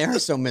bombed there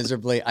so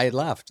miserably, I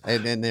left.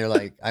 And they're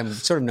like, I'm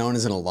sort of known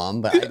as an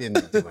alum, but I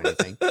didn't do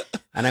anything.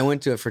 And I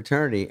went to a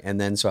fraternity. And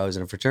then, so I was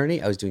in a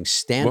fraternity. I was doing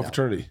stand-up. What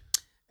fraternity?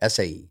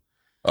 SAE.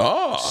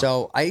 Oh.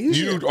 So I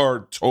usually. You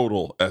are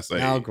total SAE.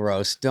 No,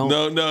 gross.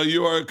 Don't. No,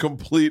 you are a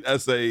complete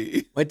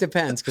SAE. It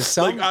depends. Because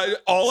some. Like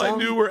I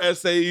knew were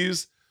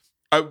SAEs.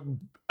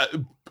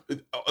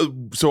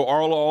 So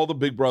all the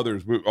big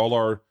brothers,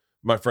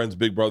 my friends'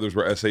 big brothers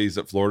were SAEs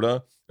at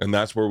Florida, and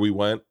that's where we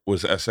went,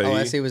 was SAE.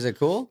 Oh, SAE, was it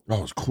cool? Oh,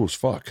 it was cool as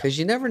fuck. Because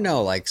you never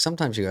know. Like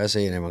sometimes you go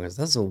SAE and everyone goes,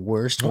 that's the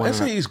worst one.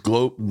 SAEs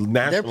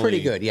nationally. They're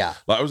pretty good, yeah.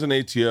 I was in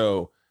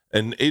ATO,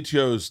 and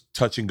ATO's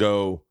touch and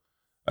go,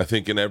 I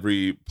think, in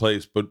every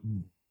place, but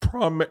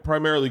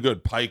primarily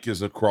good. Pike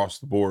is across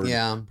the board.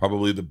 Yeah.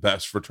 Probably the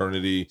best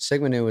fraternity.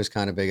 Sigma Nu was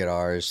kind of big at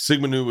ours.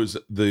 Sigma Nu was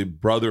the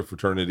brother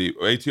fraternity.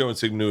 ATO and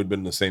Sigma Nu had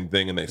been the same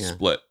thing, and they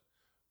split.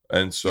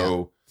 And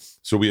so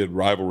we had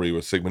rivalry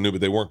with Sigma Nu,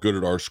 but they weren't good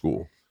at our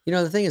school. You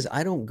know, the thing is,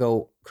 I don't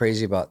go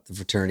crazy about the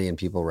fraternity, and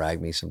people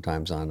rag me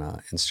sometimes on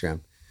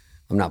Instagram.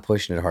 I'm not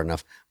pushing it hard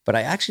enough, but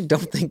I actually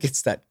don't think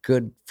it's that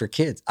good for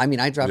kids. I mean,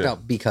 I dropped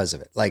out because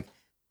of it. Like,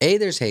 A,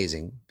 there's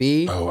hazing.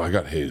 B, I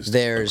got hazed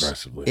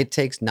aggressively. It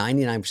takes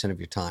 99% of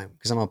your time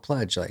because I'm a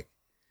pledge. Like,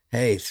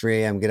 hey,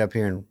 3 a.m., get up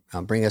here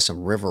and bring us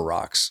some river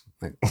rocks.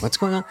 Like, what's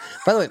going on?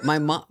 By the way,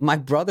 my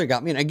brother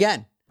got me, and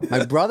again,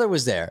 my brother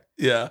was there.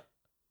 Yeah.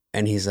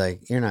 And he's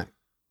like, you're not.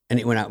 And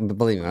he went out,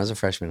 believe me, when I was a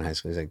freshman in high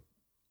school, he's like,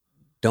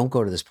 don't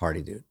go to this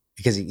party, dude.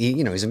 Because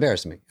he's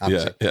embarrassing me,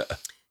 obviously. Yeah.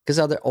 Because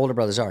other older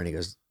brothers are. And he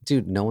goes,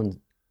 dude,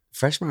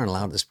 freshmen aren't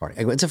allowed at this party.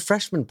 I go, it's a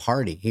freshman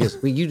party. He goes,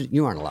 well,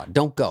 you aren't allowed.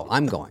 Don't go.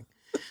 I'm going.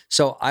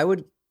 So I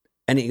would,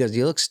 and he goes,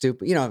 you look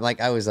stupid. Like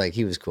I was like,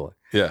 he was cool.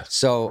 Yeah.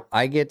 So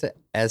I get to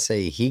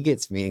SAE. He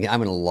gets me.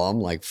 I'm an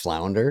alum like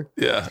Flounder.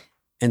 Yeah.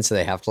 And so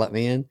they have to let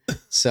me in.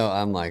 So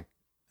I'm like,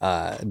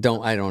 I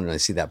don't really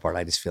see that part.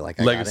 I just feel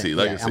like I legacy.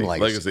 got it. Yeah, I'm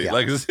legacy.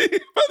 By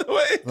the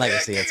way,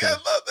 legacy.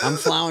 I'm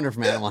Flounder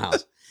from Animal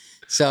House.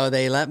 So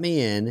they let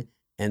me in,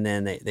 and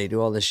then they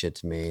do all this shit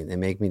to me. They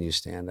make me do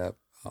stand up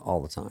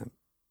all the time.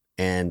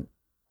 And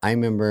I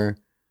remember,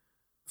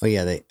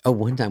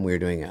 one time we were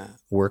doing a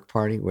work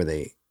party where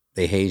they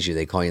haze you.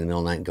 They call you in the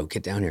middle of the night and go,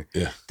 get down here.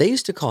 Yeah. They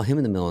used to call him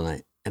in the middle of the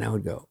night, and I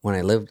would go, when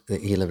he lived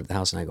at the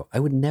house, and I go, I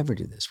would never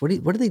do this. What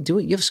are they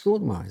doing? You have school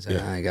tomorrow. He's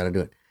like, I got to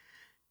do it.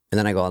 And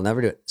then I go, I'll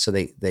never do it. So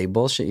they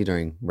bullshit you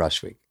during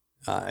rush week.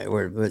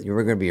 We're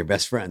going to be your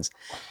best friends.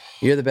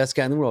 You're the best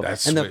guy in the world.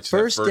 And the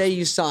first day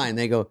you sign,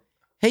 they go,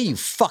 hey, you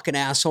fucking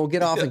asshole,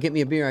 get off and get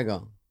me a beer. I go,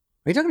 are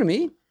you talking to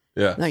me?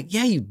 Yeah. They're like,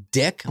 yeah, you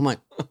dick. I'm like,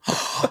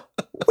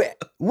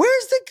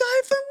 where's the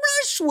guy from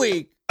rush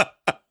week?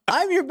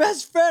 I'm your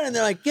best friend. And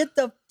they're like, get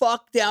the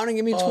fuck down and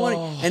give me 20.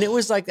 And it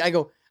was like, I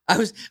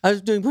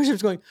was doing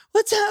push-ups going,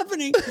 what's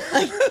happening?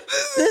 Like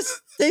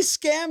they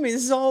scam me.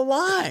 This is all a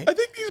lie. I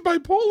think he's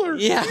bipolar.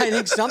 Yeah, I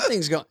think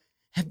something's going.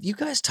 Have you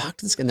guys talked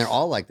to this guy? And they're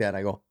all like that.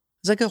 I go,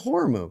 it's like a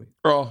horror movie.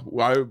 Oh,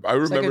 I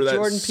remember like a that.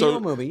 Jordan Peele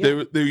movie.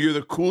 Yeah. You're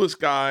the coolest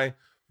guy.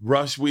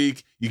 Rush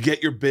week, you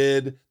get your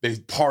bid. They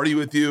party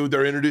with you.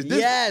 They're introduced.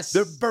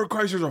 Bert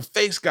Kreischer's a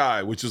face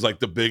guy, which is like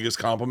the biggest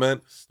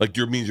compliment. Like,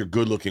 means you're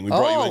good looking. We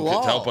brought you in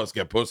to help us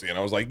get pussy, and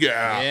I was like,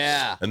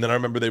 yeah. And then I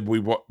remember we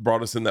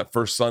brought us in that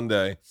first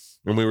Sunday,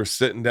 and we were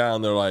sitting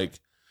down. They're like,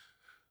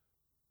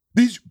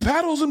 these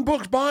paddles and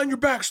books behind your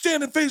back,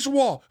 stand and face the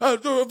wall. Stare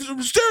at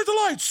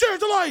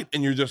the light.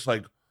 And you're just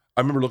like,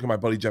 I remember looking at my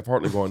buddy Jeff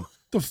Hartley going,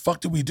 the fuck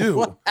did we do?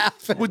 What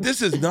happened? Well,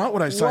 this is not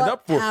what I signed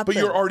up for. happened? But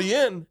you're already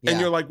in, and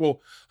you're like, well,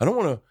 I don't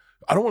want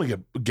to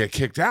get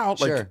kicked out.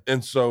 Sure. Like,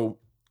 and so,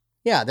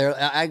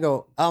 yeah, I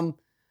go,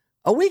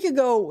 a week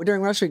ago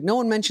during rush week, no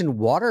one mentioned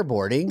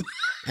waterboarding,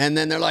 and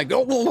then they're like,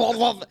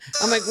 oh,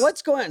 I'm like,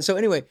 what's going on? So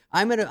anyway,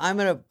 I'm at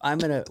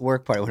a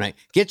work party one night.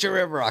 Get your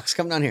river rocks,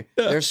 come down here.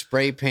 Yeah. They're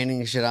spray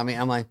painting shit on me.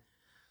 I'm like,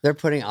 they're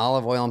putting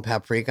olive oil and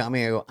paprika on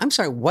me. I go, I'm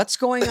sorry, what's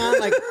going on?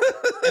 Like,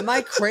 am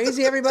I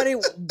crazy, everybody?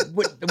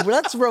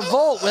 Let's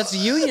revolt. Let's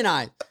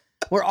unionize.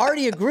 We're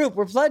already a group.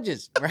 We're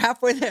pledges. We're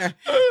halfway there.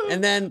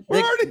 And then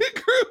we're already a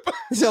group.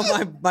 So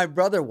my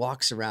brother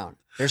walks around.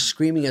 They're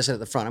screaming us at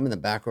the front. I'm in the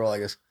back row. I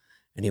goes,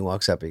 and he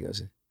walks up. He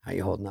goes, how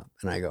you holding up?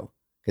 And I go,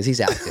 because he's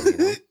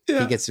active,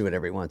 He gets to do it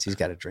every once. He's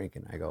got a drink.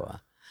 And I go,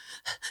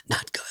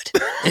 not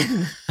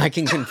good. I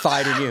can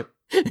confide in you.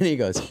 And he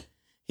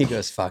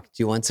goes, fuck,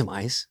 do you want some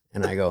ice?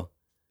 And I go,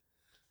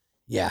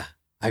 yeah.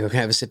 I go, can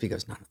I have a sip? He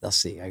goes, no, they'll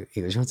see.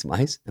 He goes, you want some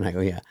ice? And I go,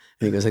 yeah.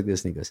 And he goes like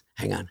this, and he goes,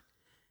 hang on.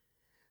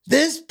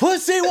 This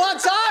pussy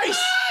wants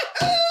ice.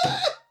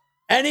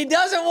 And he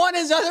doesn't want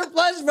his other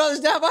Pleasure Brothers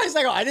to have ice.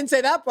 I go, I didn't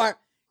say that part.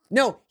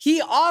 No,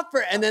 he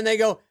offered. And then they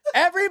go,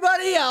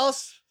 everybody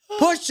else,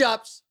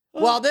 push-ups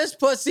while this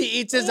pussy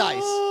eats his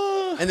ice.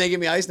 And they give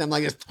me ice, and I'm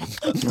like,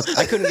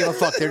 I couldn't give a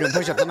fuck. They're doing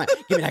push-ups. I'm like,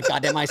 give me that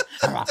goddamn ice.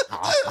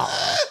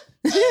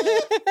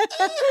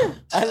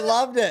 I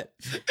loved it.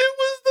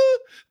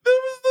 That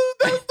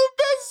was the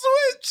best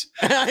switch.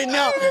 I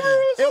know.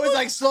 It was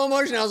like slow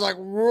motion. I was like,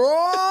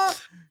 raw,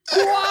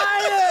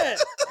 quiet.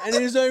 And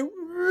he's like,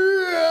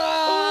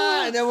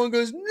 raw. And everyone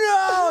goes,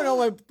 no. And all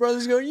my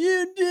brothers go,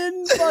 you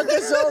didn't fuck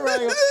us over. I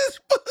go, This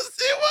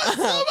pussy was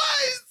so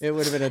ice. it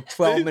would have been a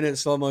 12-minute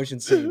slow motion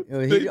scene.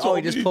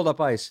 He just pulled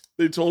up ice.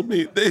 They told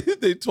me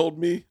they told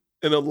me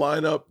in a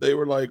lineup. They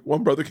were like,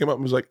 one brother came up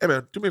and was like, "Hey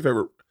man, do me a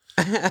favor,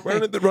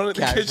 run in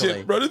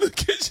the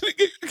kitchen,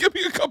 and give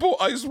me a cup of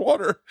ice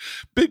water,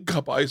 big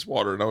cup of ice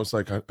water." And I was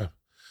like,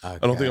 I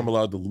don't think I'm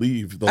allowed to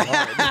leave the line.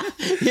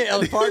 Yeah,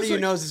 the part of you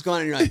knows it's going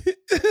on, and you're like,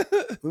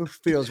 it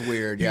feels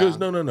weird. He Yeah. goes,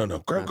 no.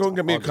 Go and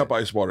get me a cup of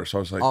ice water. So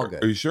I was like,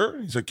 are you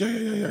sure? He's like,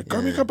 yeah.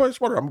 Grab me a cup of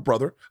ice water. I'm a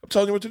brother. I'm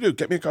telling you what to do.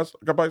 Get me a cup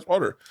of ice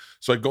water.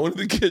 So I go into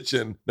the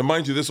kitchen. Now,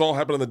 mind you, this all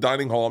happened in the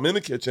dining hall. I'm in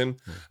the kitchen.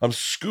 I'm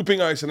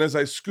scooping ice. And as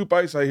I scoop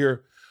ice, I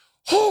hear,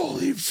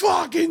 holy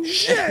fucking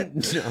shit.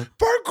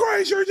 Bert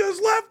Kreischer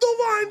just left the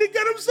line to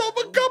get himself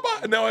a cup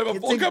of, and now I have a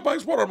full cup of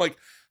ice water. I'm like,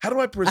 how do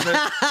I present?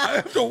 I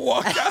have to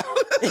walk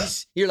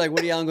out. You're like,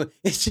 what are y'all going?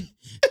 It's a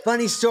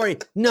funny story.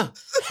 No.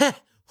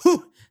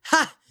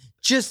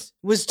 Just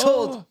was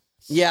told. Oh.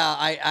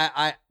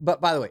 Yeah,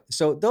 but by the way,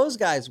 so those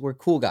guys were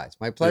cool guys.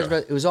 My pleasure,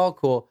 it was all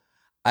cool.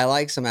 I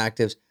like some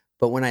actives,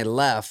 but when I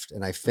left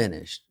and I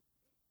finished,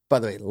 by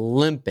the way,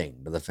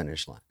 limping to the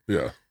finish line.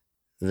 Yeah.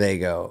 They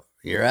go,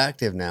 you're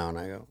active now. And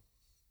I go,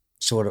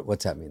 so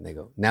what's that mean? They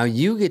go, now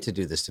you get to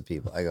do this to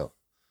people. I go,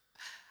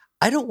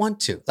 I don't want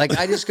to. Like,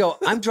 I just go,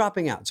 I'm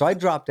dropping out. So I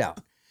dropped out.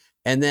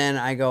 And then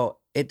I go,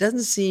 it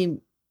doesn't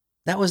seem,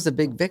 that was the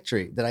big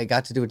victory that I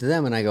got to do it to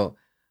them. And I go,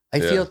 I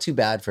feel too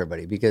bad for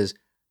everybody because I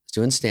was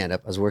doing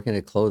stand-up. I was working at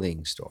a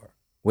clothing store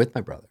with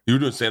my brother. You were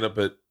doing stand-up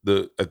at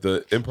the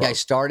Improv? Yeah, I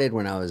started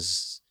when I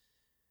was,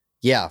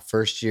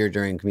 first year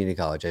during community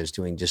college. I was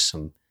doing just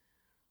some,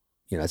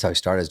 that's how I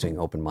started. I was doing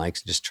open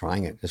mics, just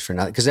trying it just for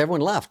nothing. Because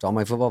everyone left. All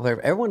my football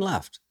players, everyone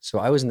left. So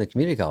I was in the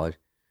community college.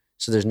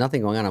 So there's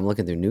nothing going on. I'm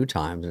looking through New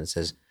Times and it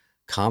says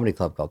comedy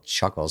club called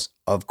Chuckles.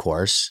 Of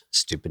course,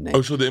 stupid name.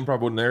 Oh, so the Improv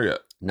wasn't there yet?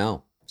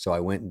 No. So I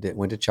went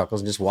to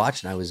Chuckles and just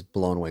watched, and I was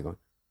blown away going,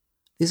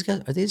 these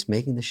guys, are they just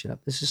making this shit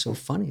up? This is so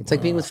funny. It's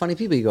like being with funny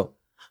people. You go,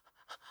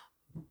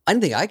 I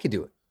didn't think I could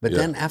do it. But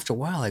then after a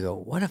while, I go,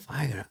 what if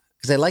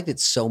because I liked it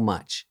so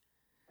much.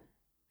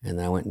 And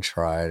then I went and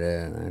tried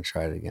it, and I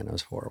tried it again. It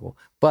was horrible.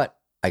 But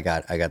I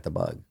got the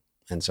bug.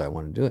 And so I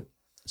want to do it.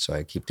 So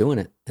I keep doing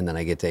it. And then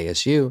I get to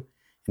ASU, and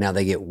now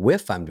they get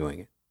whiff I'm doing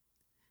it.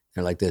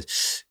 They're like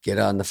this, get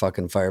on the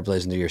fucking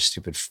fireplace and do your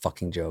stupid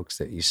fucking jokes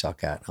that you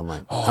suck at. I'm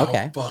like,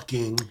 okay.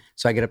 Fucking.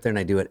 So I get up there and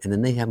I do it. And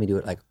then they have me do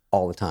it like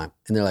all the time.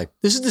 And they're like,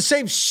 this is the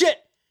same shit.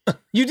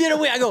 You did it.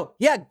 I go,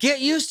 yeah, get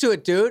used to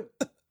it, dude.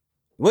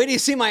 Wait till you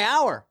see my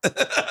hour.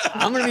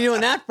 I'm going to be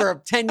doing that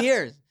for 10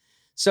 years.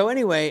 So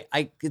anyway,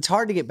 it's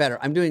hard to get better.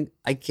 I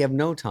have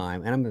no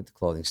time, and I'm at the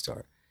clothing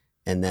store.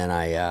 And then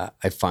I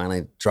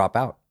finally drop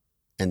out.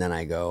 And then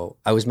I go,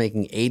 I was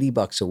making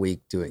 $80 a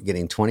week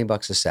getting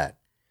 $20 a set.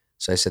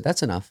 So I said,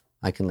 that's enough.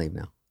 I can leave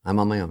now. I'm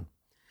on my own.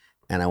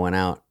 And I went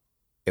out.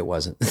 It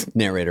wasn't.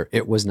 Narrator,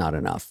 it was not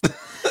enough.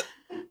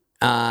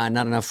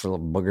 Not enough for a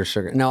little booger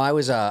sugar. No, I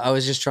was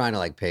just trying to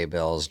like pay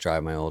bills,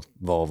 drive my old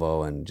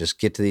Volvo, and just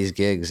get to these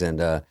gigs.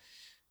 And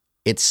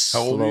it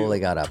slowly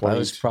got up. 20? I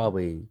was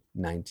probably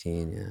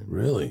 19. Yeah.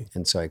 Really?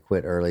 And so I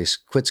quit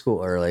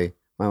school early.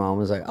 My mom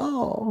was like,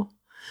 oh,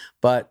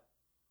 but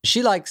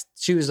she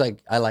was like,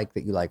 I like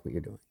that you like what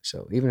you're doing.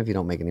 So even if you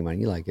don't make any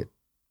money, you like it.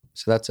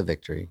 So that's a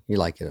victory. You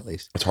like it at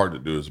least. It's hard to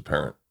do as a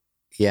parent.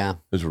 Yeah.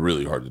 It's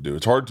really hard to do.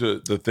 It's hard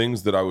to, the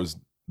things that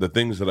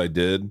I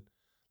did,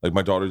 like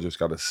my daughter just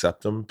got a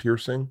septum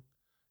piercing,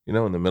 in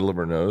the middle of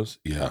her nose.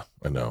 Yeah,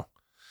 I know.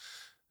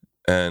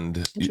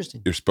 And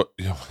interesting.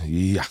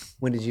 Yeah.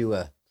 When did you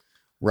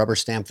rubber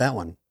stamp that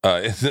one?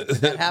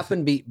 That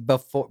happened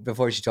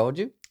before she told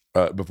you?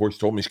 Before she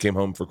told me. She came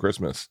home for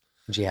Christmas.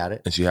 And she had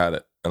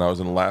it? And I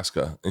was in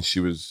Alaska, and she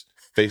was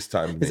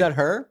FaceTiming me. Is that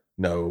her?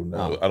 No,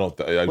 Oh. I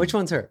don't. Which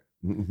one's her?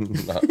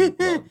 Not.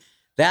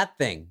 That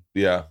thing.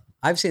 Yeah.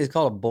 I've seen it's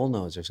called a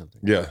bullnose or something.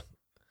 Yeah.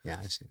 Yeah,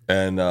 I've seen it.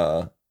 And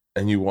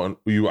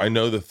I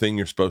know the thing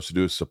you're supposed to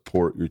do is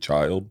support your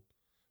child,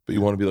 but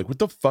you want to be like, what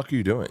the fuck are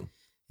you doing?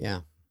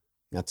 Yeah.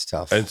 That's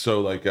tough. And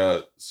so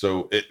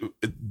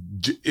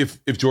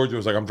if Georgia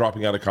was like, I'm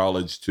dropping out of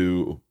college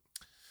to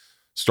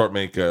start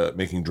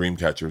making dream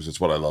catchers, it's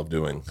what I love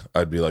doing,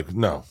 I'd be like,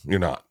 no, you're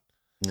not.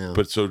 No.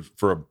 But so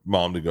for a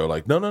mom to go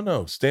like,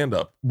 no, stand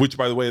up, which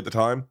by the way, at the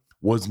time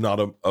was not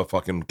a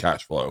fucking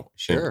cash flow.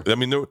 Sure. I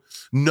mean,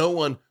 no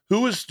one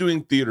who was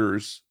doing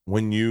theaters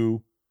when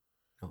you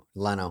No,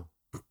 Leno.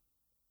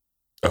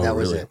 Oh, That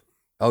was really? it.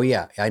 Oh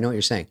yeah, I know what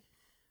you're saying.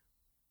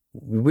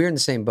 We're in the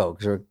same boat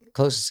because we're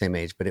close to the same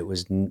age. But it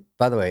was.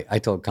 By the way, I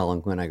told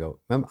Colin Quinn. I go.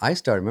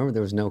 Remember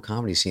there was no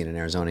comedy scene in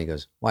Arizona. He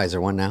goes, "Why is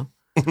there one now?"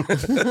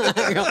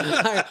 I go,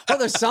 well,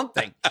 there's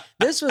something.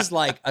 This was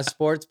like a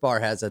sports bar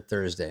has a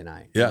Thursday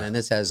night. Yeah. And then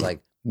this has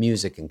like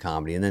music and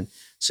comedy. And then,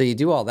 so you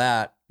do all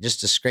that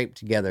just to scrape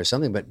together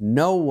something, but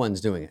no one's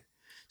doing it.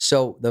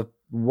 So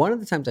one of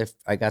the times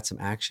I got some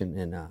action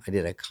and I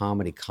did a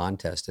comedy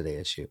contest at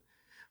ASU,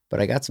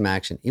 but I got some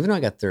action, even though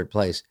I got third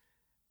place.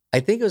 I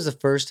think it was the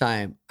first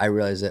time I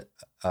realized that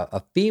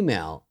a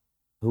female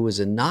who was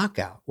a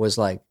knockout was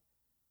like,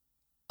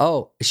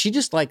 oh, she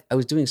just like, I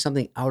was doing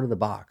something out of the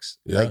box.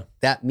 Yeah. Like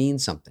that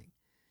means something.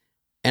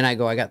 And I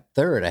go, I got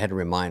third. I had to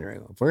remind her, I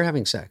go, if we're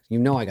having sex, you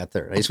know I got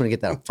third. I just want to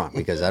get that up front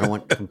because I don't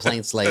want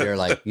complaints later.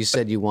 Like you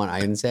said you won. I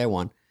didn't say I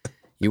won.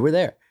 You were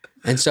there.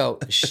 And so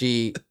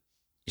we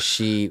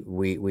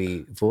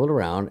fooled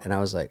around and I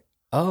was like,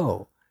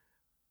 oh,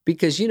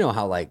 because you know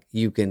how like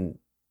you can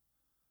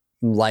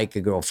like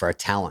a girl for a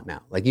talent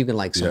now. Like you can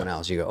like someone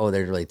else. You go, oh,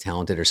 they're really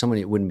talented, or someone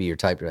that wouldn't be your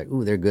type. You're like,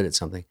 ooh, they're good at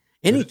something.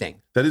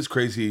 Anything. That is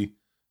crazy.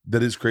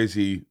 That is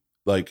crazy.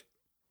 Like,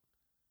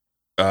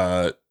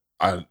 Janine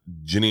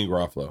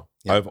Garofalo.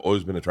 Yeah. I've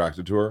always been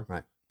attracted to her,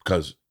 Right.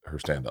 because her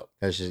stand up.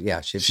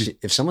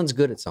 If someone's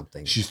good at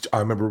something, I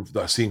remember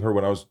seeing her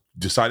when I was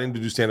deciding to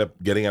do stand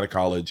up, getting out of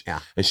college. Yeah.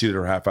 And she did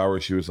her half hour.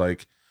 She was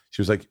like,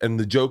 and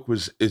the joke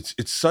was, it's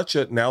such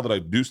a, now that I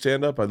do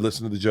stand up, I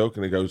listen to the joke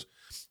and it goes,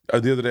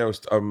 the other day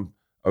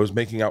I was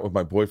making out with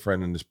my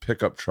boyfriend in this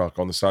pickup truck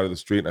on the side of the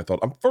street, and I thought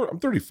I'm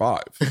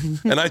 35,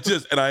 and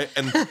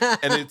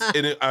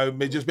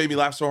it just made me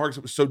laugh so hard because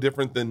it was so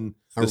different than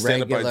the a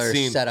stand-up I'd regular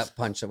seen. setup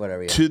punch or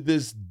whatever. Yeah. To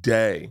this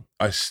day,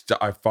 I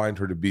find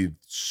her to be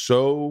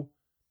so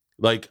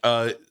like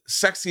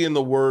sexy in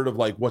the word of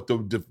like what the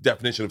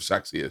definition of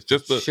sexy is.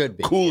 Just the Should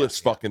be,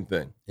 coolest yeah. fucking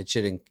thing. It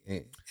should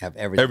have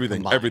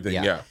everything. Everything.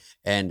 Yeah.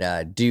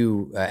 And do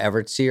you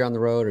ever see her on the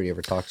road, or you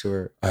ever talk to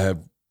her?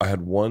 I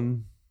had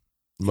one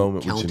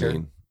moment Encounter.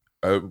 with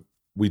Janine.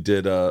 We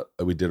did a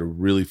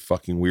really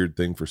fucking weird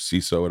thing for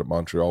CISO at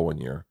Montreal one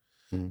year,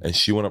 and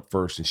she went up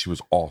first, and she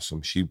was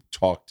awesome. She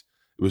talked.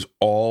 It was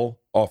all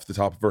off the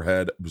top of her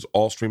head. It was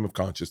all stream of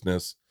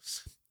consciousness,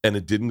 and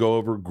it didn't go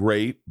over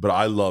great, but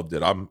I loved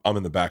it. I'm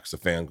in the back as a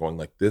fan, going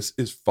like, "This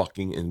is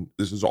fucking and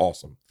this is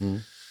awesome."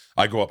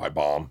 I go up, I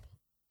bomb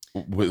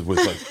with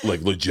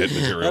like legit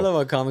material. I love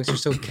how comics are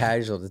so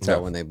casual to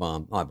tell when they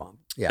bomb. Oh, I bomb.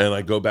 Yeah. And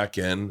I go back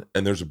in,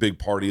 and there's a big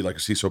party, like a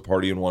CISO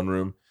party in one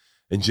room.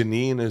 And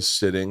Janine is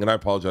sitting, and I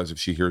apologize if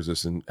she hears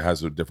this and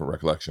has a different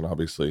recollection,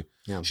 obviously.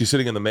 Yeah. She's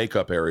sitting in the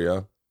makeup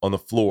area on the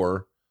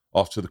floor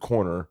off to the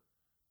corner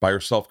by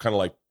herself, kind of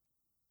like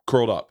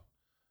curled up.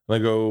 And I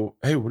go,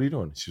 hey, what are you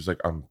doing? She was like,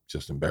 I'm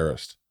just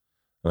embarrassed.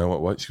 And I went,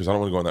 what? She goes, I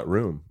don't want to go in that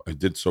room. I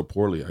did so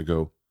poorly. I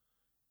go,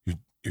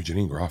 you're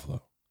Janine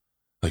Garofalo.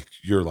 Like,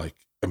 you're like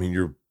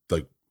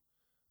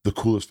the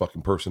coolest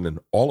fucking person in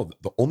all of it.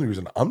 The only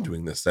reason I'm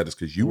doing this set is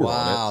because you were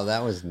on it. Wow,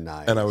 that was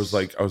nice. And I was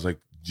like,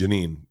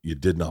 Janine, you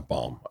did not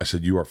bomb. I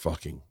said, you are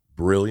fucking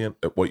brilliant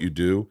at what you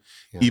do.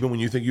 Yeah. Even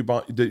when you think you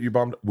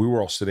bombed, we were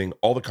all sitting,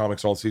 all the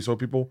comics, all the CISO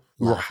people,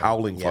 we were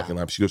howling fucking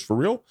laughing. She goes, for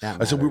real?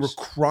 I said, we were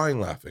crying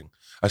laughing.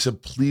 I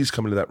said, please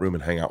come into that room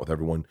and hang out with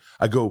everyone.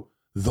 I go,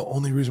 the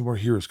only reason we're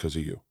here is because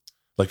of you.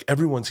 Like,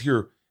 everyone's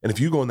here. And if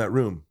you go in that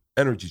room,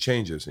 energy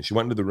changes. And she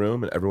went into the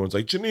room and everyone's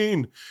like,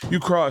 Janine,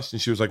 you crushed.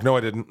 And she was like, no, I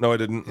didn't.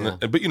 Yeah.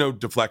 But,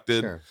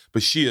 deflected. Sure.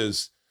 But she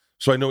is.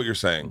 So I know what you're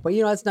saying. But,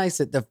 it's nice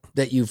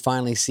that you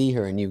finally see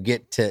her and you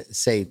get to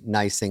say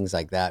nice things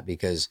like that,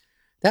 because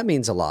that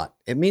means a lot.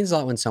 It means a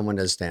lot when someone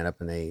does stand up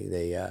and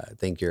they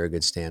think you're a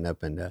good stand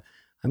up. And I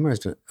remember,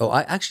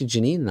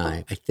 Janine and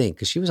I think,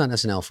 because she was on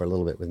SNL for a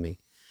little bit with me.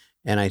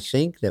 And I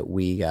think that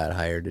we got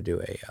hired to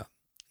do a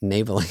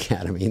Naval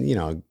Academy.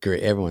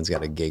 Everyone's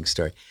got a gig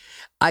story.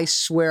 I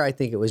swear I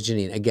think it was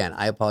Janine. Again,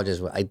 I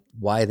apologize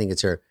why I think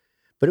it's her.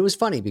 But it was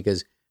funny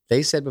because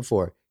they said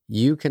before,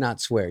 you cannot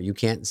swear. You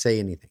can't say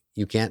anything.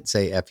 You can't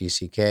say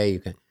F-U-C-K.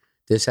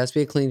 This has to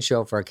be a clean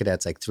show for our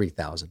cadets, like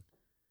 3,000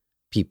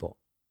 people.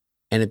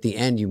 And at the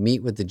end, you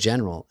meet with the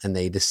general and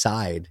they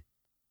decide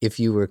if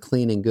you were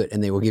clean and good,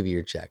 and they will give you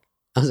your check.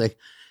 I was like,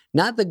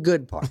 not the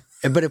good part,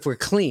 but if we're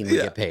clean, we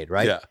get paid,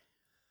 right? Yeah.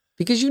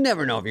 Because you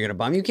never know if you're going to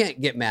bomb. You can't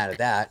get mad at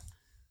that.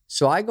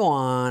 So I go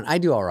on, I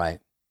do all right.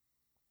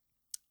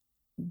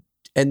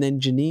 And then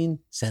Janine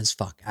says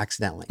fuck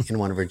accidentally in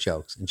one of her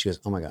jokes. And she goes,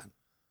 oh my God.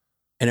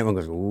 And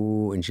everyone goes,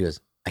 ooh. And she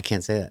goes, I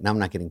can't say that. Now I'm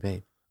not getting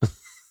paid. And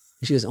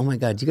she goes, oh my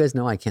God, do you guys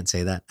know I can't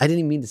say that? I didn't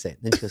even mean to say it.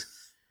 And then she goes,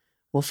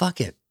 well,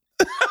 fuck it.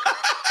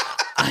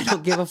 I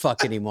don't give a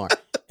fuck anymore.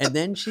 And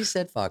then she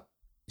said fuck.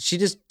 She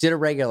just did a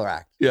regular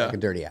act, like a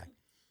dirty act.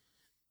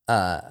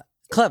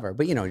 Clever,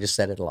 but just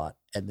said it a lot.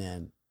 And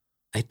then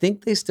I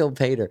think they still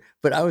paid her.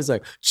 But I was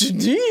like,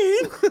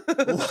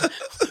 Janine,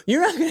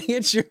 you're not going to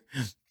get your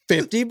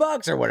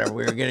 $50 or whatever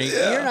we were getting.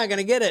 You're not going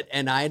to get it.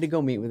 And I had to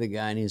go meet with a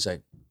guy, and he's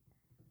like,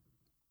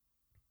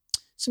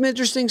 some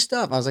interesting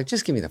stuff. I was like,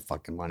 just give me the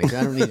fucking money.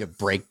 I don't need a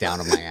breakdown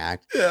of my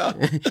act. Yeah.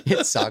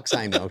 It sucks.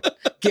 I know.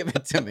 Give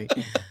it to me.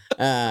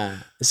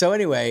 So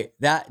anyway,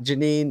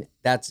 Janine,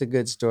 that's a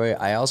good story.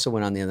 I also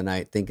went on the other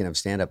night thinking of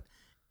stand-up,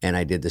 and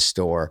I did the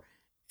store,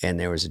 and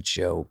there was a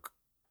joke.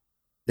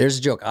 There's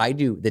a joke I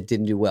do that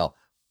didn't do well.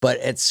 But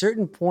at a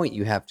certain point,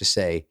 you have to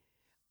say,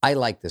 I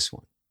like this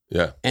one.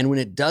 Yeah. And when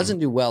it doesn't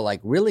do well,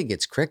 like really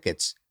gets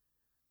crickets,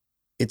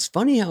 it's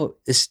funny how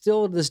it's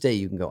still to this day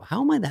you can go,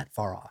 how am I that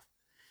far off?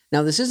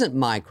 Now, this isn't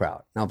my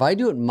crowd. Now, if I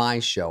do it my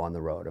show on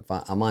the road, if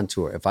I'm on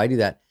tour, if I do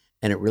that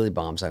and it really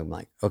bombs, I'm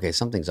like, okay,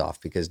 something's off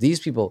because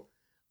these people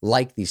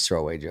like these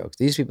throwaway jokes.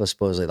 These people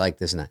supposedly like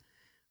this and that.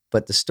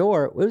 But the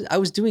store, I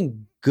was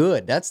doing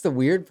good. That's the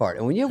weird part.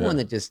 And when you have one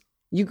that just,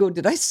 you go,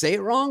 did I say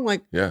it wrong?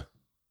 Like,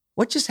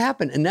 what just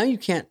happened? And now you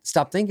can't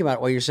stop thinking about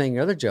it while you're saying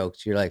your other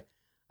jokes. You're like,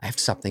 I have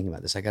to stop thinking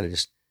about this. I got to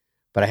just,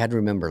 but I had to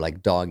remember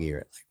like dog ear.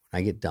 Like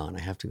when I get done, I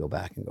have to go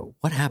back and go,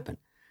 what happened?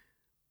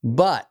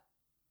 But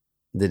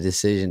the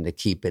decision to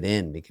keep it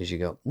in because you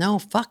go, no,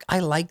 fuck, I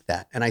like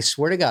that. And I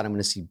swear to God, I'm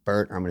going to see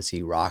Bert or I'm going to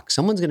see Rock.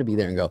 Someone's going to be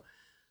there and go,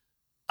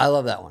 I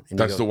love that one. And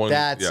that's you go, the one.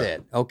 That's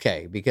it.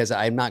 Okay. Because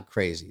I'm not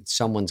crazy.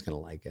 Someone's going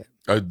to like it.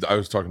 I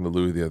was talking to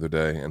Louis the other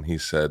day and he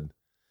said,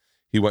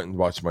 he went and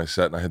watched my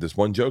set and I had this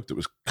one joke that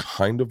was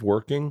kind of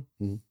working.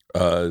 And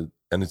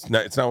it's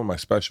not on my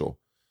special,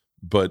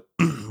 but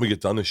we get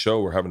done the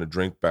show. We're having a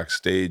drink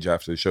backstage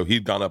after the show.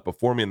 He'd gone up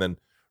before me and then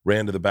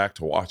ran to the back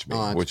to watch me,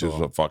 which is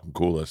the fucking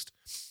coolest.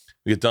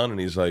 We get done and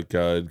he's like,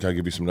 can I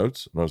give you some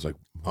notes? And I was like,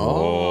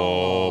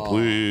 oh,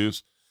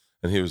 please.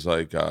 And he was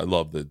like, I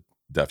love the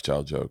deaf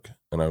child joke.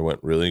 And I went,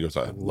 really? He goes,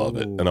 I love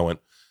it. And I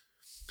went,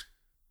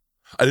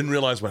 I didn't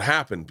realize what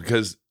happened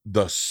because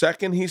the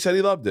second he said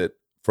he loved it,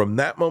 from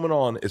that moment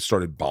on, it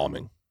started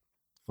bombing.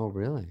 Oh,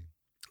 really?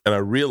 And I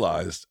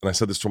realized, and I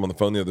said this to him on the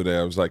phone the other day,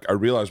 I was like, I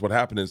realized what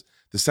happened is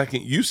the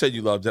second you said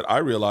you loved it, I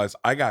realized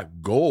I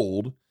got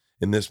gold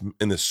in this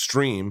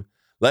stream.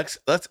 Let's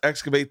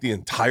excavate the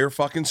entire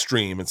fucking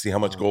stream and see how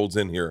much gold's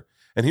in here.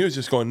 And he was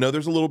just going, no,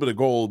 there's a little bit of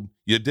gold.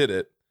 You did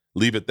it.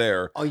 Leave it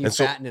there. Oh, you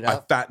fattened it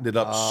up? I fattened it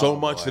up so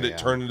much that it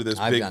turned into this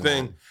big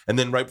thing. That. And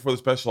then right before the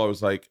special, I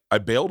was like, I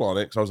bailed on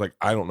it because I was like,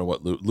 I don't know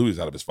what Louis is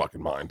out of his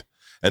fucking mind.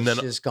 And then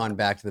just gone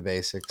back to the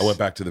basics. I went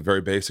back to the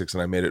very basics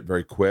and I made it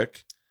very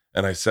quick.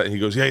 And I said, he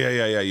goes,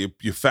 yeah.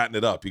 You fatten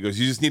it up. He goes,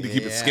 you just need to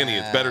keep it skinny.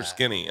 It's better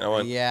skinny. And I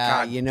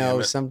went, you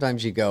know,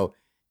 sometimes you go,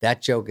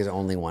 that joke is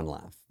only one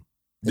laugh.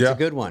 It's a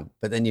good one.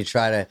 But then you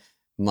try to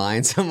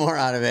mine some more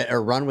out of it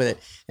or run with it.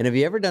 And have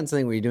you ever done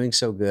something where you're doing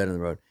so good on the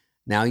road?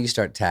 Now you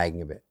start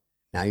tagging a bit.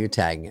 Now you're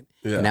tagging it.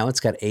 Yeah. And now it's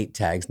got 8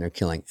 tags and they're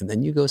killing. And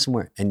then you go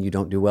somewhere and you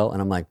don't do well.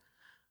 And I'm like,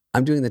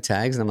 I'm doing the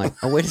tags. And I'm like,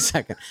 oh, wait a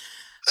second.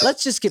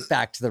 Let's just get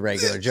back to the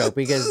regular joke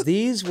because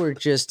these were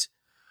just,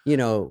 you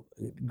know,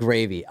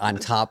 gravy on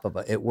top of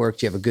it. It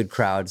worked. You have a good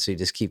crowd. So you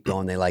just keep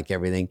going. They like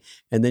everything.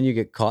 And then you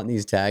get caught in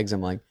these tags.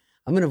 I'm like,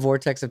 I'm in a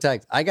vortex of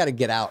tags. I got to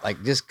get out.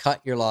 Like, just cut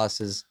your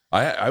losses.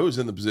 I was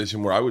in the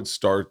position where I would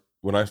start,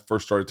 when I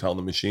first started telling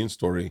the machine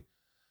story,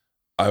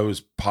 I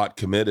was pot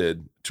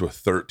committed to a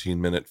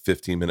 13-minute,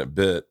 15-minute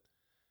bit.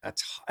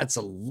 That's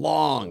a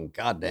long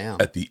goddamn.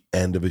 At the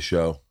end of a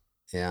show.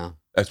 Yeah.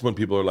 That's when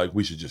people are like,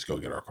 we should just go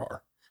get our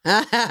car.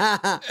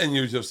 And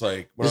you're just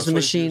like, when is the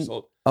machine?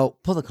 Oh,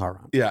 pull the car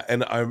around. Yeah.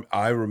 And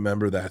I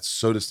remember that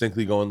so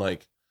distinctly going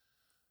like,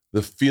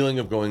 the feeling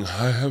of going,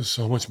 I have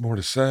so much more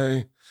to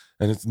say.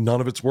 And none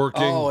of it's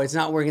working. Oh, it's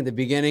not working at the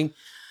beginning.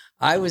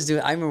 I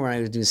remember when I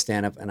was doing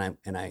stand-up and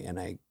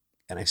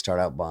I start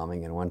out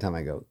bombing. And one time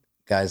I go,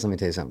 guys, let me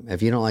tell you something.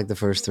 If you don't like the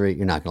first 3,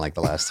 you're not going to like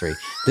the last 3.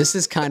 This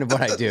is kind of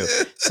what I do.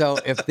 So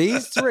if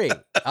these 3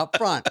 up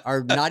front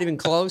are not even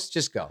close,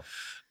 just go.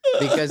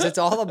 Because it's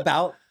all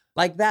about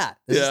like that.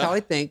 This is how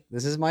I think.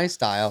 This is my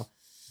style.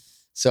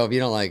 So if you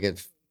don't like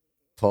it,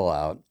 pull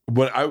out.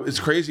 But it's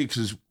crazy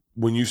because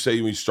when you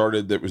say we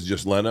started, that was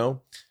just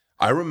Leno.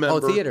 I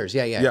remember. Oh, theaters.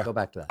 Yeah. Go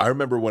back to that. I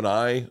remember when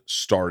I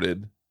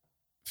started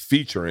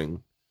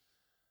featuring,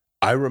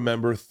 I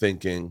remember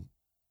thinking,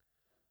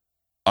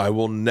 I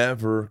will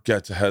never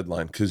get to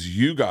headline because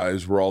you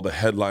guys were all the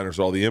headliners,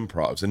 all the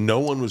improvs, and no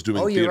one was doing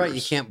theaters. You're right.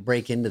 You can't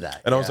break into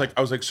that. And I was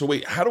like, so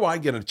wait, how do I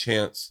get a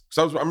chance?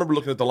 Because I remember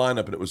looking at the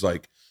lineup and it was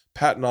like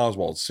Patton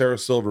Oswalt, Sarah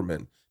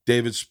Silverman,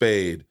 David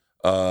Spade,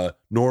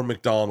 Norm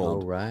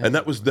Macdonald. Oh, right. And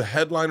that was the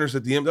headliners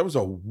at the end.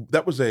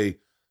 That was a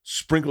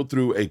sprinkled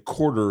through a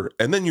quarter.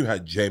 And then you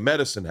had Jay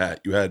Medicine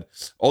Hat. You had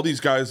all these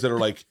guys that are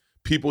like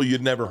people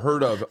you'd never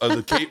heard of.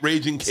 The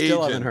Raging Cajun.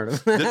 Still haven't heard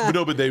of them.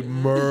 No, but they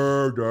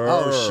murder.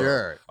 Oh,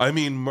 sure. I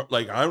mean,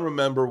 like I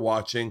remember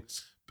watching.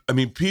 I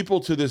mean,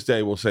 people to this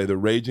day will say the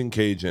Raging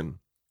Cajun.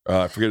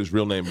 I forget his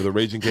real name, but the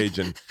Raging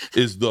Cajun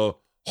is the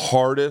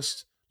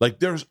hardest. Like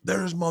there's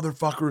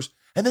motherfuckers.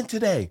 And then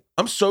today,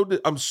 I'm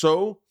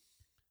so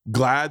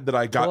glad that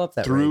I got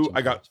through.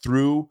 I got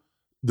through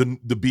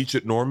the beach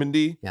at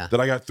Normandy. Yeah. That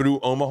I got through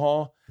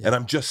Omaha, and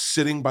I'm just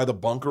sitting by the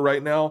bunker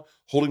right now,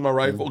 holding my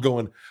rifle,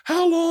 going,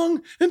 "How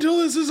long until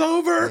this is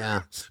over?"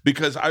 Yeah.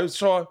 Because I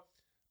saw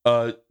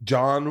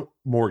John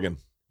Morgan.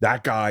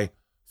 That guy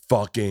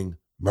fucking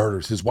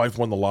Murders. His wife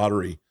won the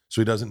lottery, so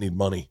he doesn't need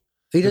money.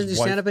 He doesn't do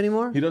stand-up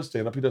anymore? He does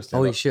stand-up.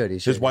 Oh, he should.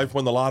 His wife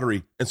won the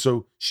lottery. And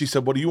so she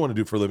said, what do you want to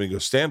do for a living? He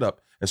goes,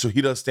 stand-up. And so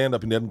he does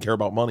stand-up and doesn't care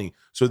about money.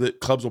 So that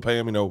clubs will pay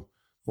him,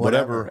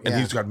 whatever. And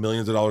he's got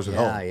millions of dollars at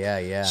home.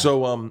 Yeah.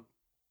 So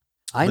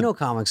I know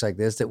comics like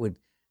this that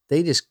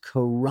they just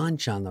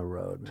crunch on the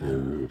road, man.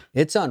 Dude.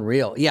 It's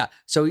unreal. Yeah.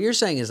 So what you're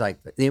saying is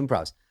like the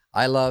improvs.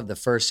 I love the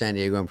first San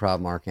Diego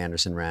Improv. Mark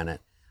Anderson ran it.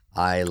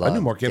 I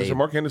knew Mark Anderson.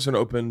 Mark Anderson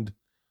opened.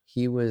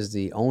 He was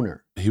the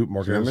owner.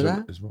 Remember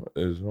that?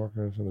 Is Mark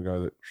Anderson the guy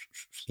that?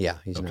 Yeah,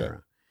 he's not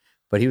around.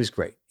 But he was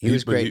great. He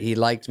was great. He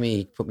liked me.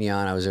 He put me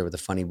on. I was there with the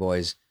Funny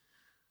Boys.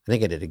 I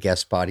think I did a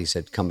guest spot. He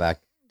said, come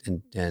back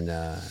and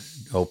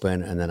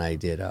open. And then I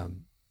did,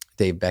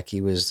 Dave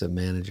Becky was the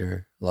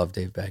manager. Love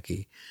Dave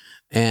Becky.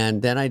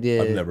 And then I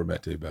did. I've never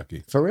met Dave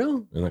Becky. For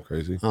real? Isn't that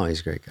crazy? Oh, he's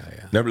a great guy.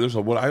 Yeah. Never.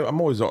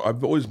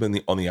 I've always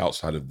been on the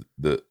outside of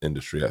the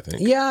industry, I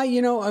think. Yeah.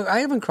 I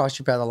haven't crossed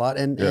your path a lot.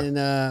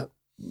 And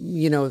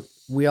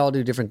we all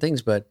do different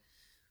things, but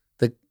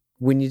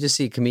when you just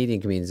see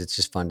comedians, it's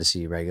just fun to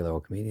see regular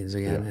old comedians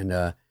again. Yeah. And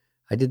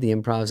I did the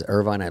improvs.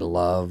 Irvine, I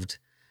loved.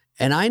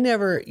 And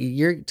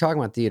you're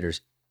talking about theaters.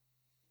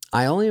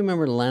 I only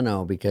remember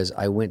Leno because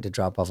I went to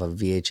drop off a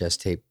VHS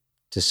tape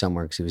to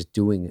somewhere because he was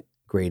doing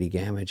Grady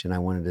Gamage and I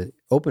wanted to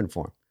open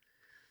for him.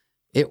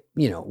 It,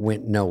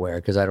 went nowhere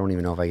because I don't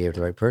even know if I gave it to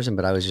the right person,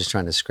 but I was just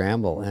trying to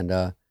scramble.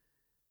 And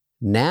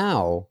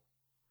now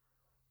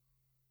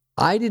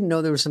I didn't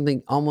know there was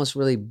something almost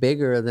really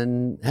bigger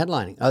than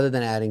headlining other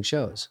than adding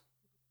shows.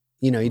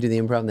 You do the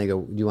improv and they go,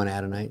 do you want to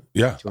add a night?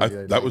 Yeah,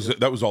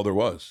 that was all there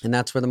was. And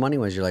that's where the money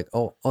was. You're like,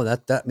 oh,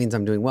 that means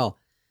I'm doing well.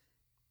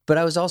 But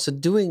I was also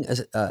doing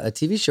a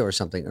TV show or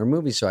something or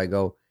movie. So I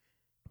go,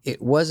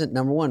 it wasn't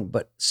number one.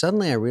 But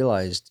suddenly I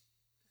realized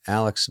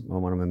Alex,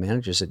 one of my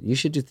managers, said, you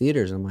should do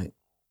theaters. And I'm like,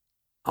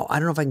 oh, I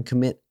don't know if I can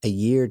commit a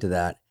year to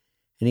that.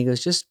 And he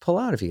goes, just pull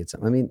out if you get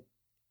something. I mean,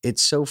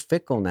 it's so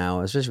fickle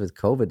now, especially with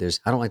COVID.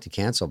 I don't like to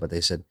cancel, but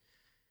they said,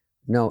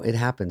 no, it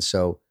happens.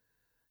 So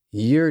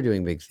you're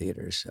doing big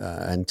theaters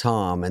and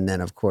Tom. And then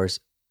of course,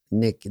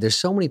 Nick, there's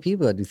so many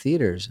people that do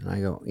theaters. And I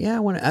go, yeah,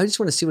 I just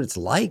want to see what it's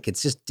like.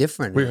 It's just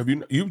different.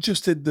 Wait, you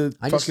just did the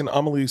fucking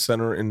Amelie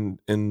Center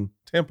in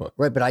Tampa.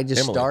 Right. But I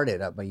just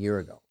started up a year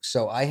ago.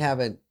 So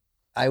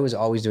I was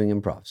always doing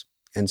improvs.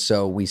 And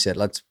so we said,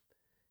 let's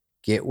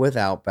get with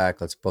Outback.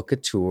 Let's book a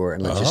tour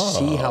and let's just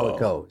see how it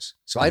goes.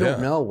 So I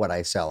don't know what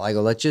I sell. I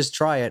go, let's just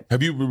try it.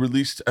 Have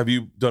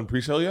you done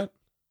pre-sale yet?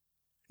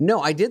 No,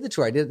 I did the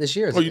tour. I did it this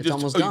year. It's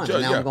almost done.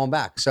 And now I'm going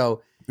back.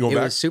 So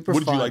was super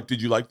fun. What did you like?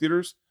 Did you like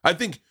theaters? I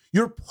think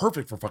you're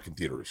perfect for fucking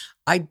theaters.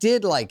 I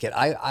did like it.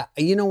 I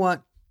you know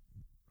what?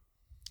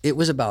 It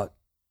was about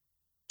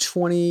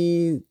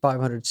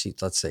 2,500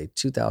 seats, let's say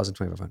 2,000,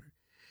 2,500.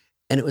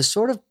 And it was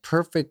sort of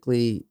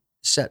perfectly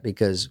set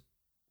because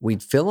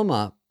we'd fill them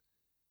up.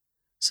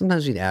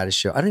 Sometimes we'd add a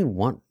show. I don't even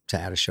want to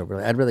add a show,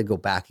 really. I'd rather go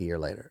back a year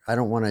later. I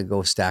don't want to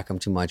go stack them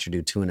too much or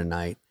do 2 in a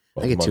night.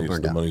 Well, I get too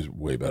burned out. The money's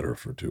way better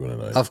for 2 in a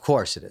night. Of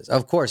course it is.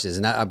 Of course it is.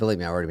 And I believe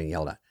me, I've already been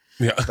yelled at.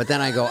 Yeah. But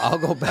then I'll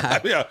go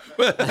back. Yeah.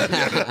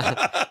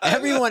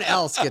 Everyone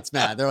else gets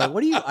mad. They're like,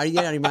 are you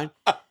out of your mind?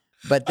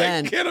 But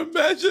then I can't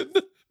imagine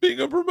being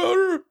a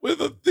promoter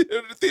with a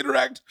theater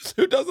act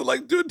who doesn't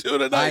like doing 2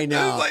 in a night. I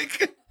know.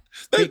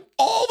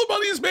 All the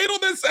money is made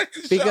on that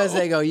second show. Because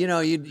they go,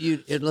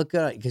 it'd look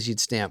good because you'd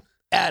stamp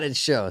added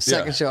show,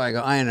 second show. I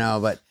go, I know,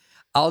 but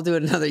I'll do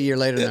it another year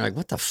later. And they're like,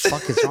 what the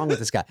fuck is wrong with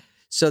this guy?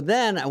 So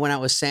then I went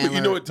out with Sandler. But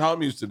you know what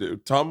Tom used to do?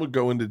 Tom would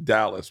go into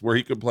Dallas where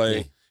he could play.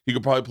 Yeah. He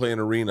could probably play an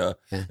arena,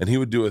 and he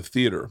would do a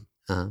theater.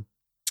 And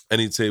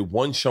he'd say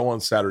 1 show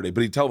on Saturday,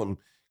 but he'd tell them,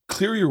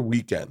 clear your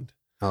weekend.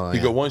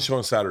 He'd go 1 show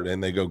on Saturday,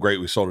 and they go, great,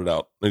 we sold it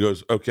out. And he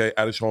goes, okay,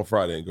 add a show on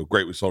Friday. And go,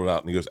 great, we sold it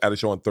out. And he goes, add a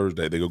show on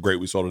Thursday. They go, great,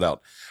 we sold it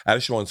out. Add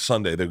a show on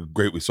Sunday. They go,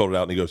 great, we sold it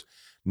out. And he goes,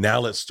 now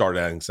let's start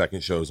adding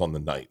second shows on the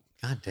night.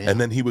 God damn. And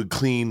then he would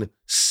clean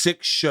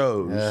 6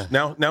 shows.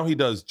 Now he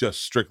does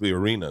just strictly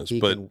arenas.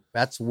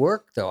 That's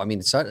work, though. I mean,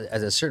 it's at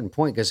a certain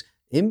point, because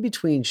in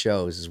between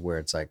shows is where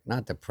it's like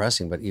not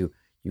depressing, but you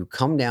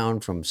come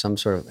down from some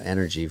sort of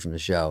energy from the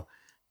show,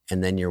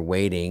 and then you're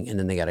waiting, and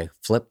then they got to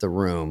flip the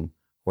room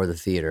or the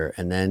theater,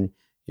 and then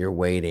you're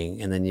waiting,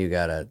 and then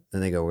then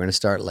they go, we're going to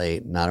start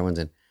late, not everyone's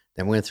in.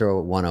 Then we're going to throw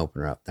one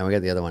opener up. Then we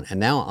got the other one. And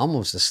now I'm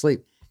almost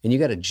asleep, and you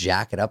got to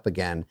jack it up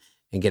again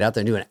and get out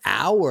there and do an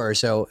hour or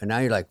so. And now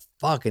you're like,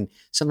 fuck. And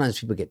sometimes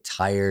people get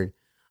tired.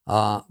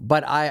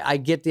 But I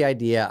get the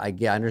idea. I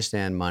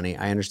understand money.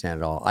 I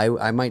understand it all.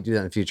 I might do that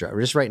in the future.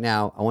 Just right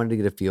now, I wanted to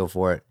get a feel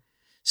for it,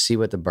 see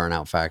what the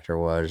burnout factor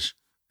was.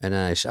 And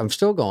then I'm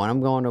still going. I'm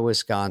going to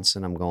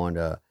Wisconsin. I'm going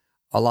to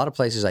a lot of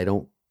places I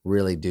don't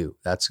really do.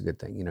 That's a good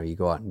thing. You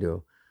go out and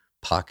do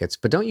pockets.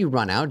 But don't you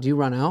run out? Do you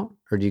run out?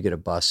 Or do you get a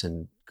bus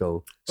and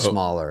go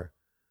smaller?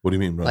 What do you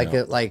mean run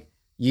out? Like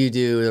you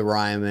do the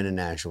Ryman in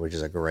Nashville, which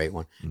is a great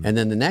one. Mm-hmm. And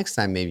then the next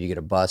time, maybe you get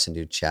a bus and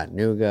do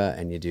Chattanooga,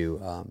 and you do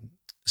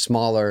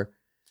smaller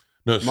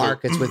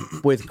markets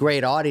with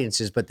great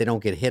audiences, but they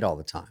don't get hit all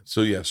the time.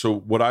 So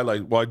what I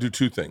like, I do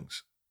 2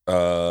 things.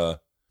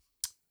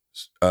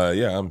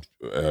 Yeah,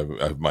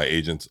 my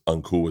agent's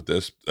uncool with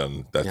this,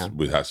 and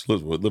we have to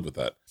live with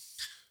that.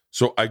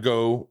 So I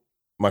go,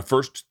 my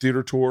first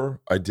theater tour,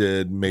 I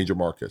did major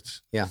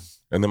markets. Yeah.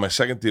 And then my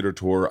second theater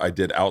tour, I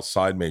did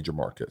outside major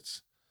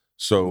markets.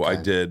 So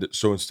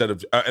instead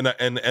of, and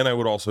I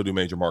would also do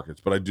major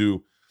markets, but I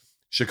do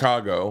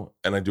Chicago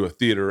and I do a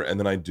theater, and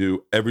then I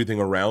do everything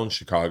around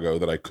Chicago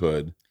that I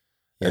could.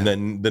 Yeah. And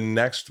then the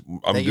next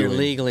you're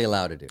legally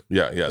allowed to do.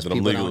 Yeah. That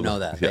I'm legally don't know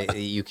that. Yeah.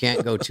 You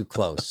can't go too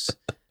close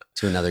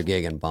to another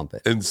gig and bump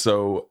it. And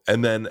so,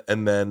 and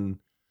then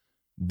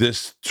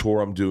this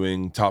tour I'm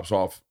doing, Tops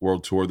Off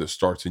World Tour, that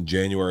starts in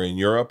January in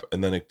Europe,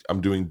 and then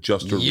I'm doing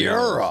just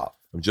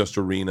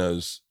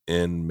arenas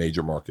in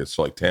major markets,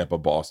 so like Tampa,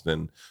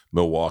 Boston,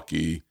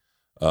 Milwaukee,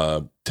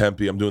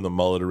 Tempe. I'm doing the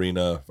Mullet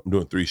Arena. I'm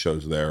doing 3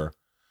 shows there.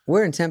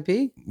 We're in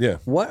Tempe? Yeah.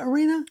 What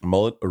arena?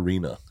 Mullet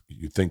Arena.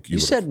 You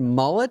said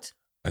mullet?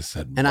 I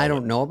said mullet. And I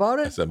don't know about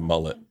it? I said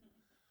mullet.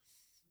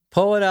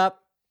 Pull it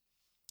up.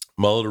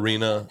 Mullet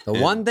Arena. The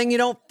one thing you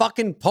don't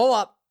fucking pull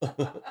up.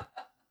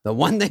 The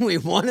one thing we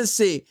want to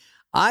see.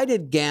 I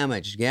did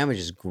Gamage. Gamage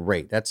is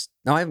great. I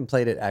haven't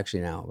played it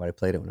actually now, but I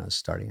played it when I was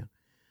starting out.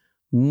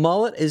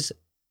 Mullet is...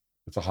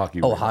 It's a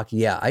hockey. Oh, hockey.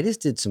 Yeah. I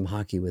just did some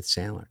hockey with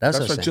Sandler. That's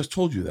what I just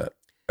told you that.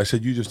 I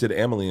said you just did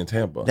Emily in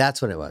Tampa.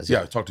 That's what it was.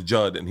 Yeah. I talked to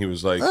Judd, and he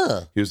was like,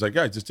 yeah,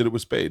 I just did it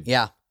with Spade.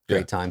 Yeah.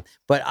 Great time.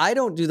 But I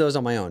don't do those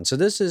on my own. So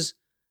this is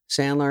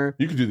Sandler.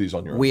 You can do these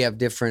on your own. We have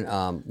different,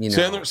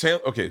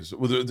 Sandler. Okay. So,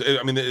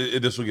 I mean,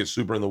 this will get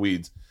super in the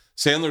weeds.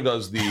 Sandler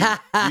does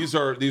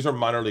these are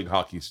minor league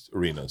hockey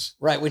arenas.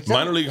 Right.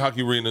 Minor league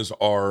hockey arenas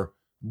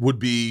would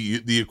be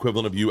the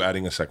equivalent of you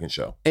adding a second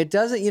show. It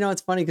doesn't,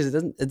 it's funny because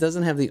it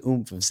doesn't have the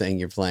oomph of saying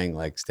you're playing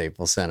like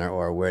Staples Center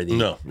or where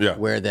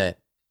the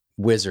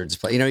Wizards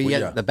play. You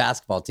get the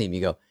basketball team,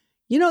 you go,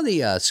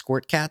 the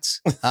Squirt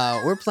Cats?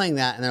 We're playing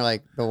that. And they're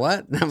like, the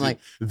what? And I'm like,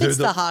 it's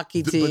the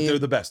hockey team. But they're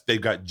the best. They've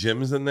got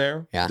gyms in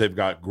there. Yeah. They've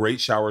got great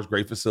showers,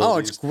 great facilities. Oh,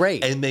 it's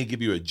great. And they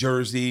give you a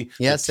jersey.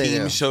 Yes, the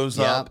team shows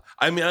up.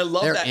 I mean, I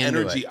love that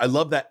energy. I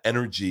love that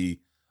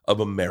energy of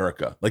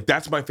America. Like,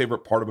 that's my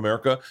favorite part of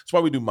America. That's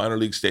why we do minor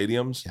league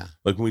stadiums. Yeah.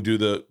 Like when we do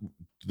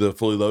the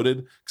fully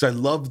loaded. Because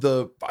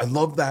I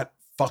love that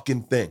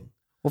fucking thing.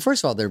 Well,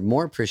 first of all, they're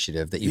more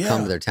appreciative that you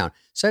come to their town.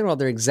 Second of all,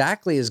 they're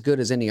exactly as good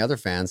as any other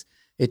fans.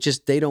 It's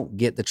just they don't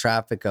get the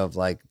traffic of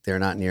like they're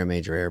not near a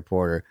major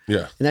airport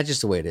and that's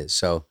just the way it is.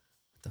 So what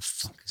the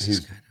fuck is this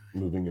guy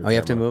doing? Moving your you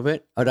have to move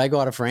it? Oh, did I go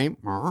out of frame?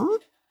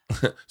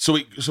 so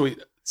we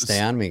stay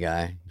on me,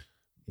 guy.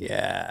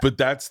 Yeah. But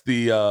that's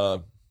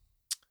the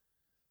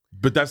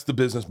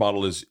business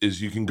model is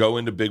you can go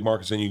into big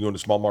markets and you can go into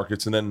small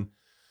markets, and then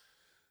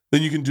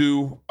you can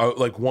do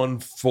like one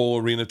full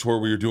arena tour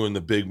where you're doing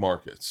the big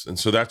markets. And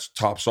so that's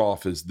Tops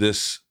Off is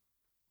this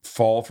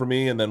fall for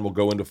me, and then we'll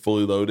go into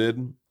Fully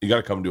Loaded. You got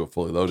to come do a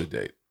Fully Loaded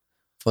date.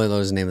 Fully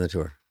Loaded is the name of the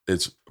tour.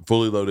 It's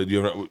Fully Loaded.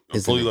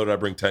 Fully Loaded. I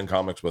bring 10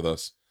 comics with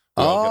us.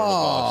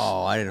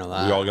 I didn't know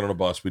that. We all get on a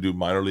bus. We do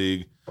minor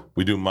league.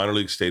 We do minor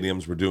league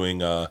stadiums. We're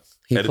doing.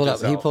 He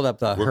pulled up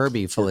the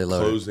Herbie Fully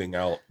Loaded. Closing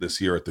out this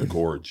year at the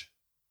Gorge.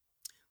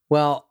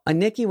 Well,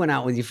 Nikki went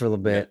out with you for a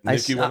little bit. Yeah,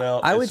 Nikki went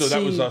out. So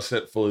that was us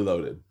at Fully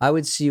Loaded. I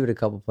would see you at a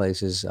couple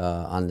places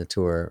on the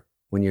tour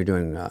when you're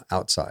doing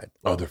outside.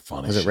 Oh, they're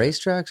funny. Was it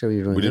racetracks or were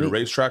you doing? We did a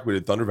racetrack. We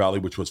did Thunder Valley,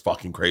 which was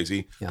fucking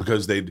crazy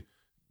because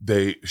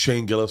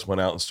Shane Gillis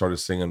went out and started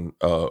singing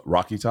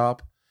Rocky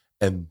Top,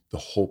 and the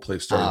whole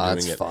place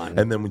started doing it. Fun.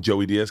 And then when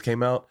Joey Diaz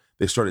came out,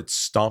 they started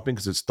stomping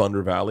because it's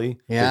Thunder Valley.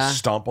 Yeah. They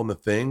stomp on the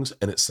things,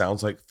 and it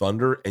sounds like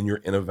thunder, and you're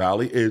in a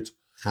valley. It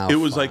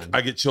was like I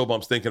get chill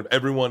bumps thinking of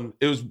everyone.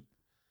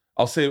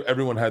 I'll say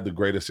everyone had the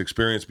greatest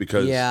experience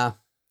because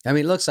I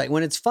mean, it looks like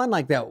when it's fun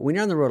like that, when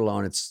you're on the road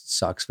alone, it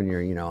sucks when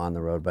you're, on the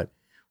road. But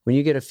when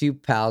you get a few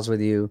pals with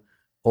you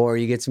or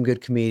you get some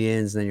good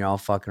comedians and then you're all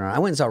fucking around. I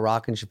went and saw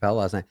Rock and Chappelle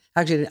last night.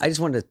 Actually, I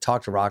just wanted to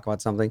talk to Rock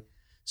about something.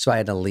 So I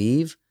had to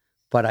leave,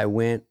 but I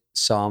went,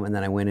 saw him, and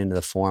then I went into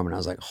the forum and I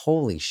was like,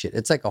 holy shit.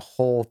 It's like a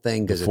whole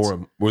thing. The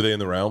forum, were they in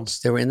the rounds?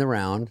 They were in the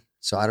round.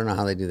 So I don't know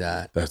how they do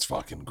that. That's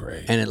fucking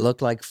great. And it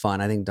looked like fun.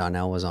 I think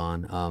Donnell was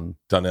on.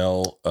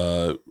 Donnell,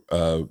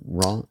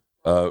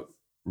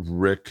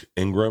 Rick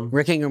Ingram.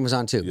 Rick Ingram was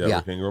on too. Yeah.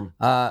 Rick Ingram.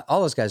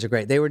 All those guys are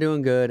great. They were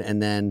doing good.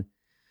 And then,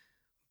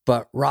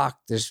 but Rock,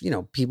 there's,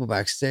 people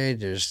backstage,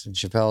 there's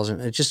Chappelle's,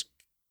 it's just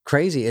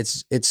crazy.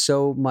 It's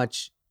so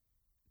much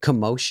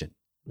commotion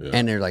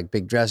and they're like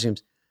big dressing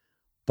rooms.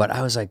 But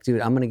I was like,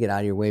 dude, I'm going to get out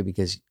of your way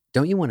because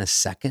don't you want a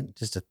second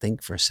just to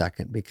think for a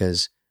second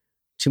because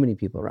too many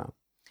people around.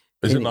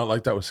 Is it not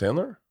like that with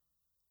Sandler?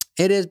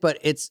 It is, but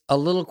it's a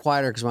little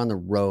quieter because we're on the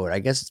road. I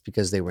guess it's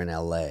because they were in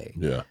LA.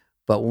 Yeah.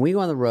 But when we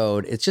go on the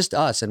road, it's just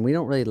us, and we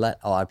don't really let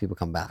a lot of people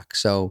come back.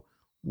 So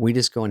we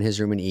just go in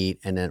his room and eat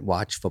and then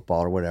watch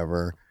football or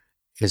whatever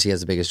because he has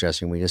the biggest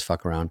dressing room. We just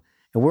fuck around.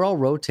 And we're all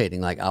rotating.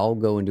 Like, I'll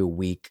go into a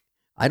week.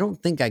 I don't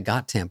think I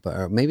got Tampa,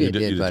 or maybe I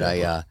did, but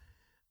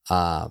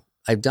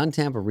I've done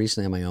Tampa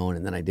recently on my own,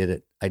 and then I did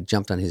it. I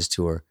jumped on his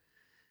tour.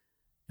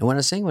 And when I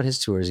was saying about his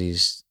tours,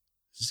 he's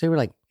say we're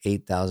like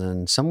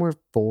 8,000, some were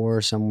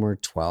 4, some were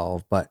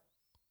 12, but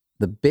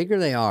the bigger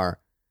they are,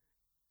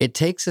 it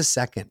takes a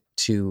second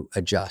to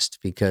adjust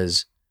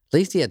because at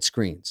least he had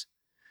screens.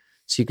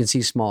 So you can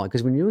see smaller.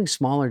 Because when you're doing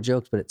smaller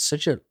jokes, but it's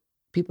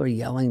people are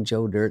yelling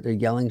Joe Dirt, they're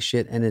yelling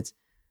shit. And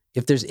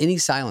if there's any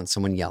silence,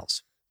 someone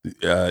yells.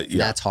 Yeah.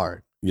 That's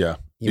hard. Yeah.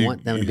 You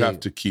want them you have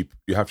to keep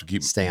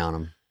stay on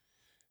them.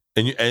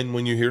 And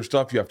when you hear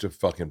stuff, you have to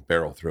fucking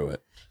barrel through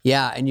it.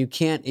 Yeah. And you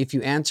can't, if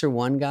you answer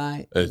one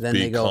guy, then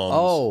they go,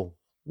 oh,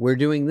 we're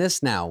doing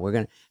this now.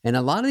 And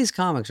a lot of these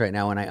comics right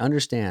now, and I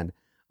understand,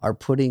 are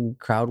putting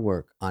crowd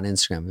work on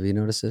Instagram. Have you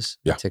noticed this?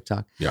 Yeah.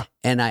 TikTok? Yeah.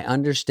 And I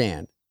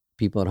understand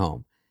people at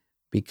home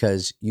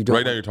because you don't.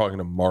 Right now you're talking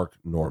to Mark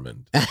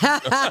Normand.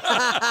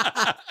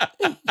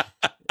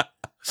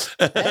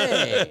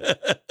 Hey,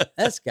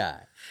 this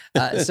guy.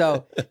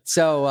 So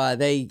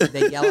they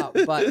yell out.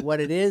 But what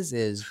it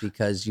is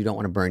because you don't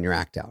want to burn your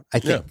act out, I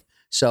think. Yeah.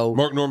 So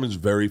Mark Normand's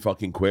very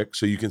fucking quick.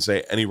 So you can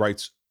say, and he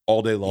writes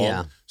all day long.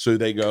 Yeah. So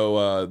they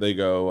go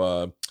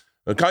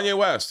Kanye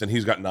West, and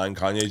he's got 9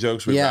 Kanye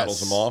jokes where he rattles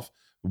them off.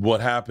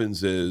 What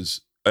happens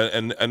is,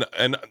 and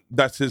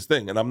that's his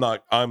thing, and I'm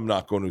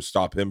not going to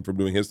stop him from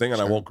doing his thing,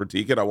 and I won't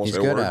critique it. I won't say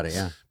a word. He's good at it,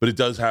 yeah. But it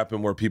does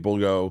happen where people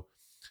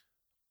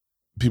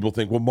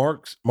think, well,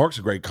 Mark's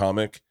a great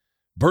comic.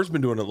 Bert's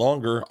been doing it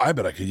longer. I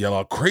bet I could yell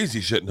out crazy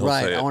shit and he'll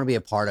say it. I want to be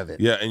a part of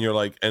it. Yeah, and you're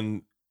like,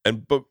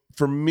 but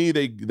for me,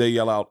 they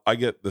yell out. I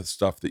get the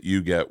stuff that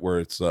you get where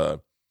it's I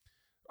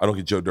don't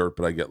get Joe Dirt,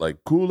 but I get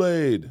like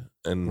Kool-Aid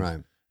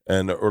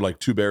or like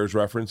Two Bears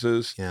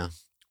references. Yeah.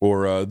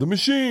 Or The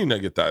Machine. I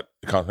get that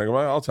content.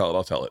 I'll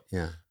tell it.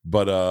 Yeah.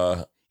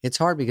 But it's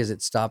hard because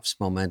it stops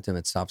momentum,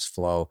 it stops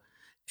flow.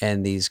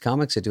 And these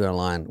comics that do it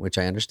online, which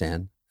I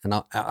understand,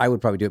 and I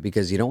would probably do it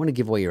because you don't want to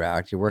give away your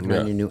act. You're working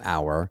on your new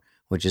hour,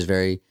 which is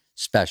very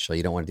special.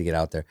 You don't want it to get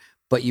out there.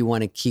 But you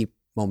want to keep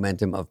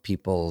momentum of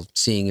people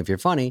seeing if you're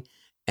funny.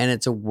 And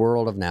it's a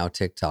world of now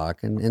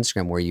TikTok and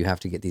Instagram where you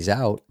have to get these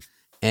out.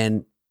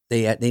 And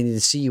they need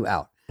to see you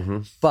out. Mm-hmm.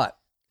 But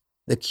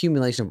the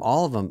accumulation of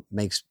all of them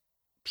makes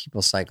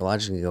people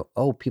psychologically go,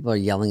 oh, people are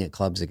yelling at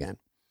clubs again.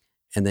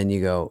 And then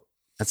you go,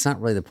 that's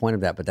not really the point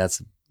of that, but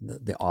that's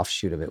the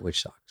offshoot of it,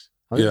 which sucks.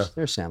 Oh,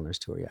 there's Sandler's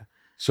tour, yeah.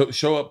 So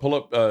pull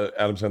up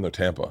Adam Sandler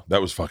Tampa.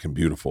 That was fucking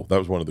beautiful. That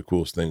was one of the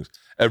coolest things.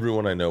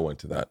 Everyone I know went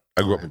to that.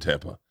 I grew up in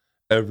Tampa.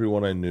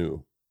 Everyone I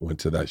knew went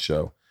to that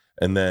show.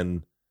 And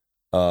then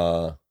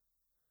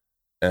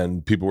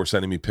and people were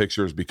sending me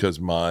pictures because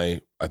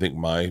I think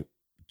my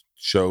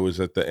show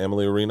is at the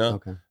Amalie Arena.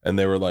 Okay. And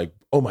they were like,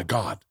 oh my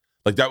God.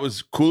 Like that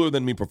was cooler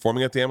than me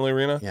performing at the Amalie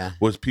Arena. Yeah.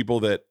 Was people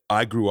that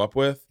I grew up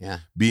with. Yeah.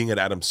 Being at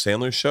Adam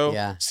Sandler's show.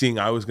 Yeah. Seeing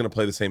I was going to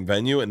play the same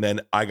venue, and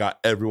then I got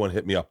everyone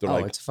hit me up. They're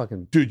like, "It's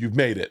fucking dude, you've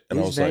made it." And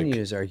I was like, "These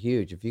venues are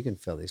huge. If you can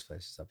fill these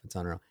places up, it's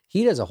unreal."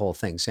 He does a whole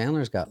thing.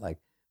 Sandler's got like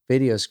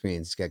video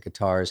screens. He's got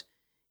guitars.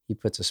 He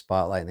puts a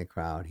spotlight in the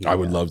crowd. I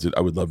would love to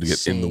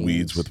get in the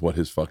weeds with what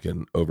his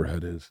fucking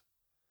overhead is.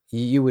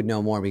 You would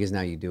know more because now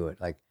you do it.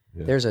 Like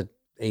there's a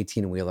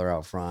 18-wheeler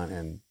out front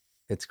and.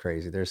 It's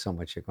crazy. There's so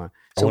much shit going on.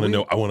 So I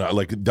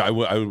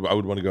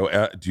would want to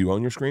go. Do you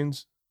own your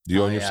screens? Do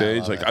you own your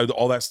stage? Like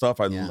all that stuff.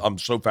 I'm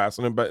so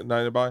fascinated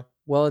by.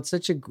 Well, it's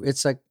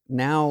like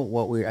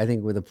now I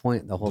think with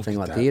the whole thing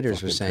about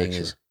theaters we're saying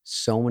is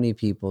so many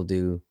people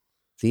do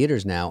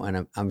theaters now.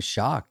 And I'm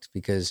shocked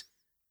because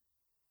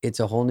it's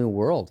a whole new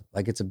world.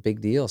 Like it's a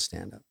big deal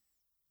stand up.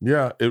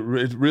 Yeah. It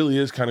really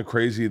is kind of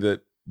crazy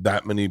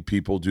that many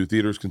people do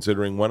theaters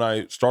considering when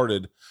I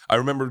started, I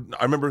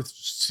remember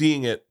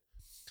seeing it.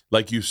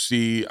 Like you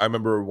see, I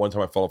remember one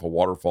time I fell off a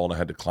waterfall and I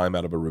had to climb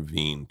out of a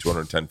ravine,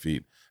 210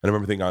 feet. And I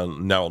remember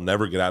thinking, I'll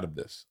never get out of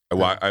this.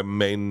 I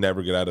may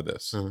never get out of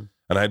this. And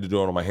I had to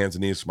do it on my hands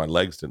and knees because my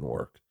legs didn't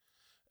work.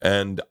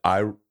 And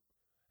I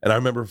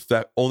remember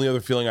that only other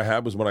feeling I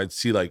had was when I'd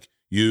see like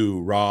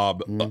you,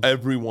 Rob,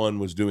 everyone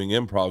was doing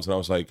improvs. And I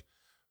was like,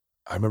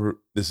 I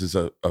remember this is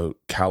a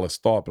callous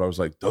thought, but I was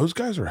like, those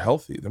guys are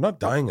healthy. They're not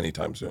dying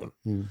anytime soon.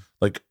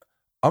 Like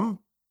I'm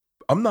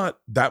not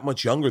that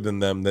much younger than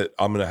them that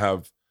I'm going to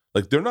have.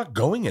 Like they're not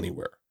going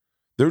anywhere.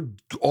 They're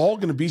all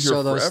going to be here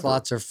forever. So those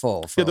slots are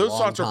full. Those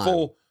slots are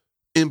full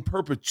in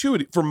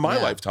perpetuity for my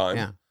lifetime.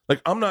 Yeah.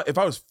 Like I'm not. If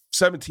I was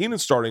 17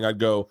 and starting, I'd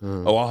go,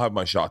 "Oh, I'll have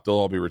my shot. They'll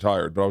all be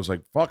retired." But I was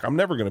like, "Fuck, I'm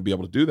never going to be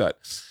able to do that."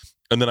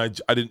 And then I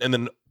didn't. And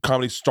then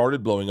comedy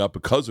started blowing up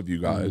because of you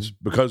guys,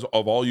 because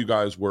of all you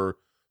guys were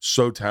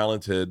so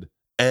talented.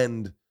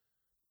 And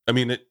I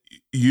mean,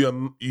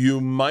 you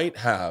might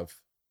have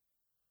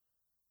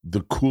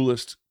the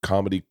coolest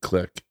comedy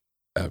clique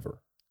ever.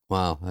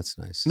 Wow, that's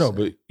nice. No,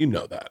 but you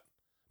know that.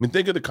 I mean,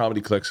 think of the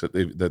comedy cliques that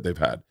they've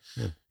had.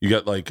 Yeah. You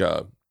got like,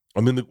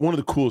 one of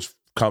the coolest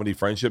comedy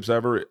friendships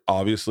ever,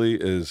 obviously,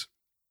 is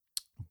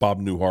Bob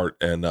Newhart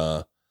and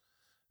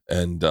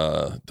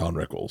Don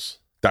Rickles.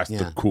 That's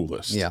the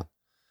coolest. Yeah.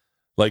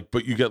 Like,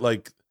 but you get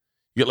like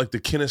the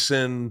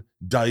Kinnison,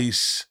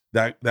 Dice,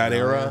 that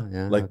era.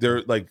 Yeah, like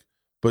they're like,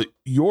 but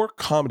your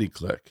comedy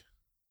clique.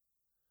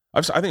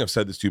 I think I've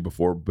said this to you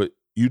before, but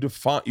you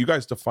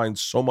guys define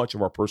so much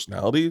of our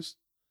personalities.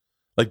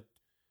 Like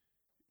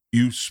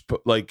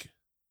like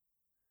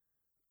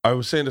I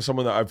was saying to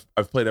someone that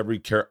I've played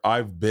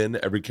I've been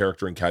every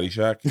character in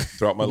Caddyshack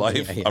throughout my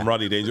life. Yeah. I'm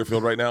Rodney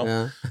Dangerfield right now.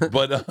 Yeah.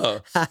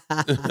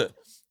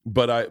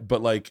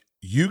 But like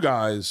you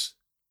guys,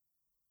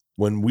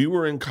 when we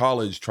were in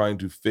college trying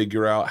to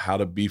figure out how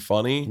to be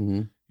funny,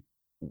 Mm-hmm.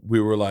 we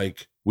were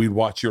like, we'd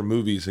watch your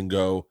movies and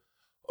go,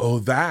 oh,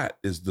 that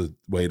is the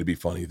way to be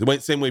funny.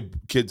 Same way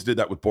kids did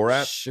that with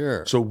Borat.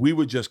 Sure. So we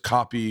would just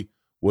copy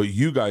what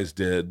you guys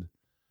did.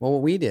 Well,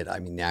 what we did, I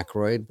mean,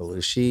 Aykroyd,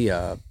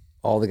 Belushi,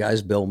 all the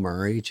guys, Bill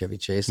Murray, Chevy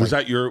Chase. Was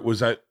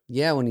that?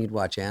 Yeah, when you'd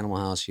watch Animal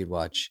House, you'd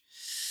watch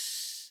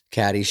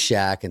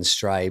Caddyshack and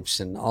Stripes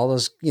and all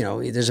those,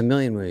 there's a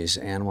million movies,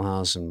 Animal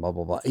House and blah,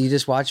 blah, blah. You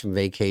just watch them.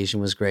 Vacation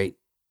was great.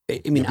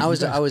 I mean, I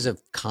was a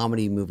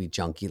comedy movie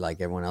junkie like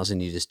everyone else,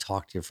 and you just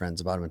talk to your friends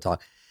about them and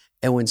talk.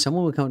 And when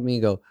someone would come to me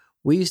and go,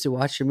 we used to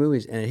watch your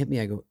movies, and it hit me,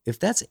 I go, if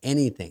that's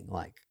anything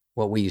like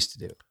what we used to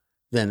do,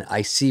 then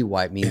I see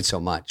why it means so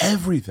much.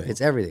 Everything.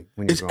 It's everything.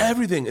 It's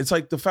everything. It's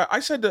like the fact I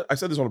said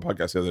this on a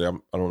podcast the other day.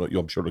 I don't know.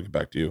 I'm sure it'll get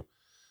back to you.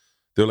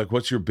 They're like,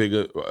 what's your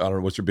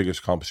biggest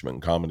accomplishment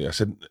in comedy? I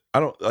said, I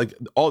don't like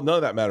none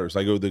of that matters.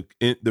 I go, the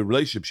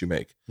relationships you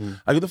make.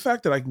 I go, the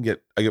fact that I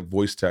get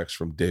voice text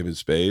from David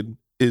Spade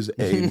is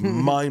a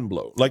mind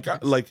blow. Like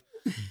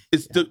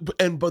it's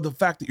but the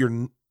fact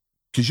that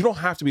because you don't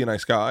have to be a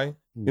nice guy,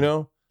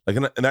 like,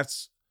 and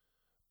that's,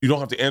 you don't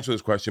have to answer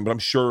this question, but I'm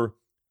sure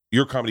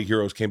your comedy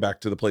heroes came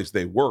back to the place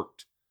they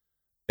worked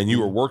and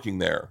you were working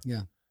there.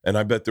 Yeah. And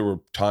I bet there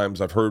were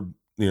times I've heard,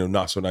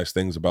 not so nice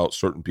things about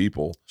certain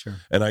people. Sure.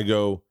 And I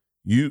go,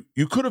 you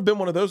could have been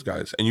one of those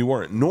guys and you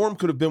weren't. Norm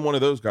could have been one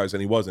of those guys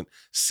and he wasn't.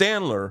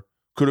 Sandler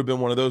could have been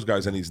one of those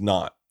guys and he's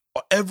not.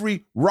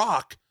 Every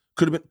Rock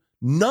could have been.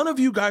 None of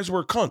you guys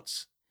were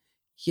cunts.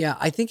 Yeah,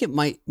 I think it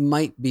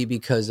might be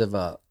because of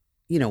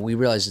we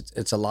realize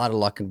it's a lot of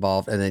luck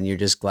involved, and then you're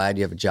just glad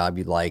you have a job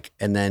you like,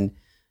 and then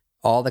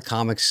all the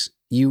comics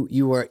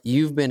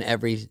you've been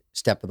every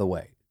step of the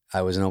way.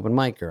 I was an open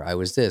micer. I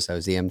was this. I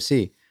was the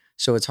MC.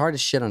 So it's hard to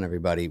shit on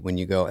everybody when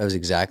you go, it was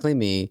exactly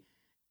me,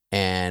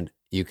 and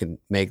you can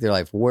make their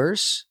life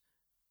worse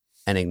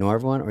and ignore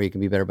everyone, or you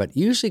can be better. But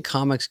usually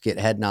comics get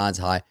head nods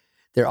high.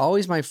 They're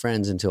always my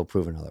friends until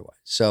proven otherwise.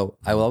 So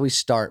I will always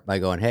start by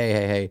going,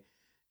 hey,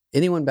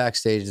 anyone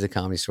backstage at the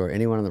Comedy Store,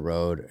 anyone on the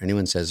road,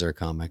 anyone says they're a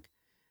comic,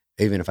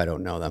 even if I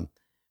don't know them,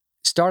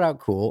 start out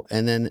cool.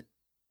 And then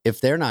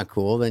if they're not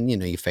cool, then,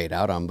 you fade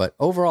out on. But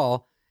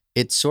overall,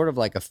 it's sort of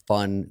like a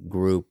fun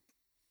group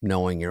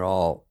knowing you're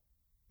all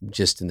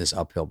just in this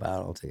uphill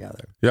battle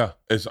together. Yeah.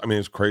 It's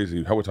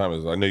crazy. What time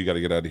is it? I know you got to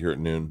get out of here at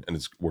noon,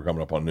 and we're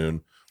coming up on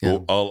noon. Yeah.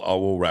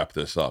 We'll wrap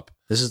this up.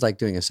 This is like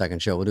doing a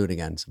second show. We'll do it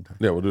again sometime.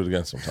 Yeah, we'll do it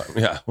again sometime.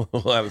 Yeah,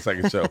 we'll have a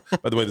second show.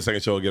 By the way, the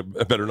second show will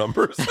get better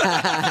numbers. Is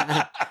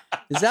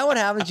that what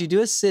happens? You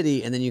do a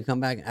city and then you come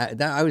back.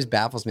 That always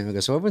baffles me. I go,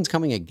 so everyone's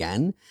coming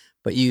again,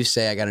 but you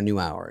say, I got a new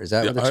hour. Is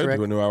that what the trick? I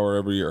do a new hour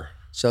every year.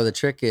 So the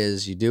trick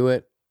is you do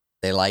it,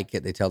 they like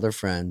it, they tell their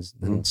friends,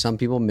 and some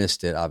people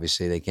missed it.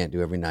 Obviously, they can't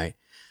do every night.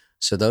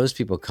 So those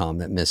people come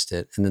that missed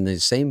it, and then the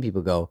same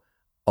people go,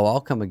 oh,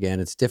 I'll come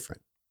again. It's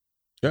different.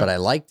 Yeah. But I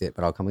liked it,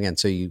 but I'll come again.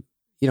 So you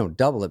don't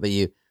double it, but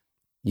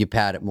you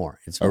pad it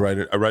more. It's I write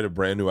a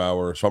brand new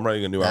hour. So I'm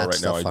writing a new hour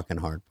right now. That's the fucking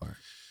hard part.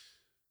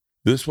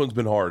 This one's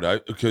been hard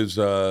because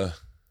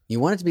you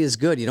want it to be as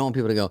good. You don't want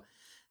people to go,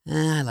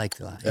 I liked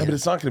it a lot. Yeah, but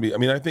it's not going to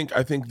be.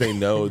 I think they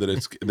know that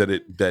it's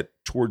that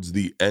towards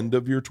the end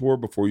of your tour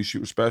before you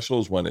shoot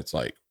specials when it's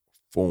like,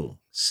 boom,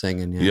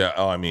 singing. Yeah.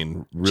 Oh,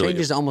 really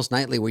changes almost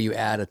nightly where you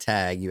add a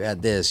tag, you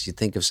add this, you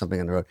think of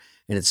something on the road,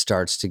 and it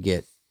starts to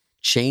get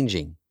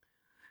changing.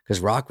 Because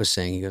Rock was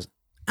saying, he goes,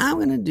 I'm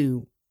going to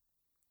do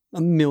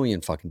a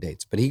million fucking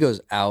dates. But he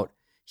goes out,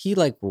 he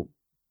will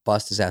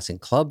bust his ass in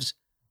clubs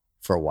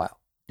for a while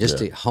just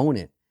to hone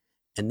it.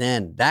 And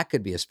then that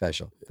could be a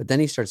special. But then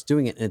he starts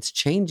doing it and it's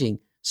changing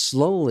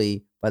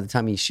slowly by the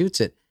time he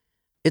shoots it.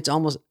 It's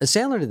almost,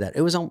 Sandler did that.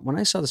 It was when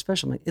I saw the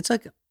special, I'm like, it's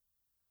like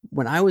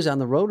when I was on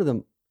the road with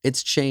him,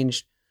 it's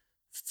changed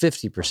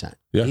 50%.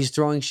 Yeah. He's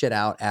throwing shit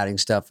out, adding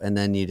stuff. And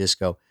then you just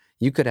go,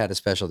 you could have had a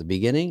special at the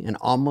beginning and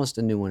almost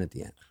a new one at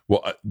the end.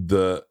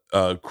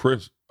 Well,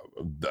 Chris,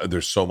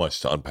 there's so much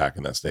to unpack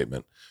in that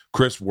statement.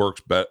 Chris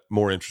works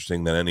more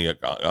interesting than any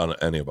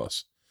of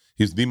us.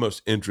 He's the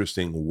most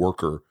interesting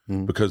worker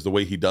because the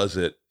way he does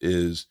it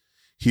is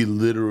he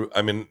literally,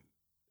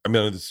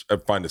 it's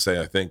fine to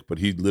say, I think, but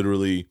he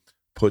literally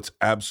puts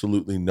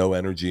absolutely no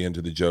energy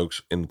into the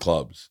jokes in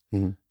clubs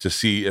to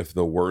see if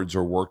the words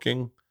are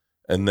working.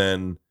 And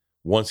then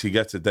once he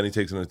gets it, then he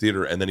takes it in the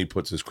theater and then he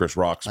puts his Chris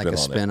Rock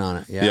spin on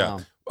it. Yeah.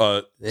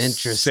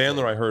 Interesting.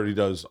 Sandler, I heard he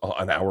does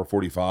an hour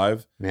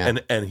 45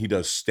 and he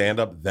does stand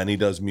up, then he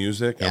does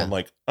music. And I'm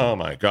like, oh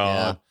my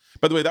God. Yeah.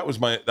 By the way, that was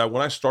when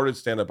I started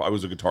stand up, I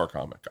was a guitar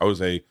comic.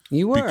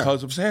 You were?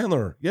 Because of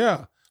Sandler.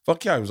 Yeah.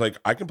 Fuck yeah. I was like,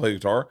 I can play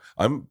guitar.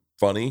 I'm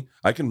funny.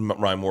 I can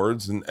rhyme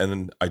words. And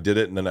then I did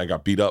it and then I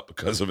got beat up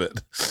because of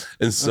it.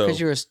 And so because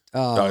you were,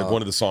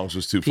 one of the songs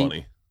was too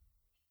funny.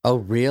 Oh,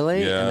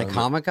 really? Yeah. And the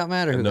comic got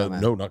mad or who got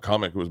mad? No, not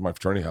comic. It was my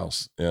fraternity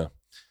house. Yeah.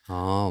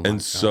 Oh, my and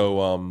God.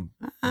 so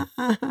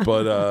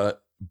but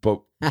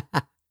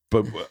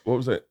what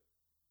was it?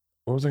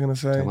 What was I gonna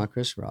say? Talking about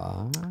Chris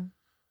Rock.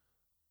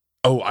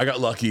 Oh, I got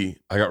lucky.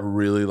 I got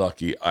really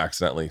lucky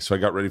accidentally. So I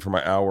got ready for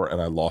my hour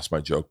and I lost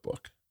my joke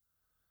book.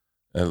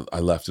 And I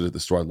left it at the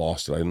store. I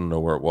lost it. I didn't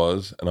know where it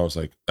was. And I was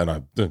like,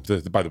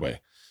 by the way,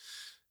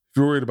 if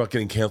you're worried about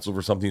getting canceled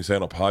for something you say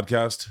on a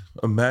podcast,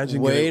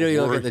 imagine. Wait till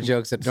you look at the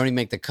jokes that don't even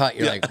make the cut.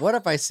 You're like, what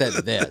if I said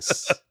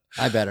this?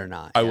 I better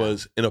not. I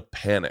was in a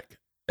panic.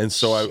 And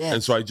so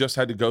I just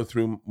had to go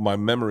through my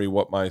memory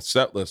what my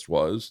set list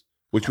was,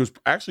 which was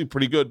actually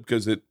pretty good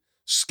because it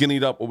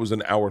skinnied up what was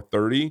an hour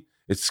 30.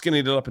 It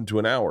skinnied it up into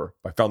an hour.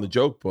 I found the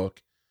joke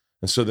book.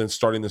 And so then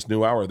starting this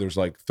new hour, there's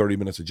like 30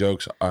 minutes of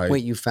jokes.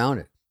 Wait, you found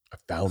it? I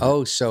found it.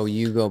 Oh, so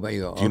you go. Do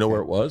you know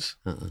where it was?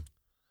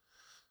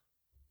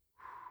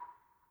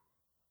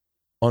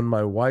 On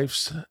my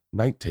wife's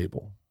night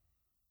table.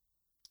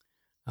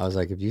 I was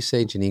like, if you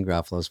say Janine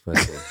Garofalo's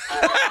pussy.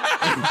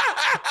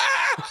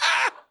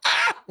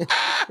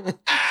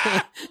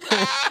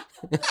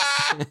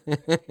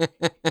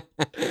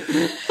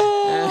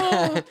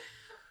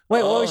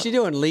 Wait, what was she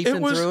doing?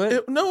 Leafing through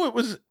it? No, it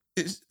was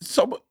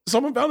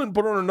someone found it and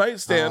put it on her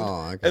nightstand.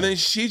 Oh, okay. And then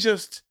she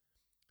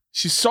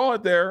saw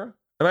it there.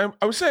 And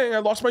I was saying, I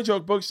lost my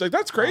joke book. She's like,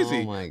 that's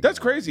crazy. Oh, that's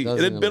crazy. It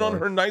had been on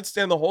her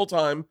nightstand the whole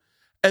time.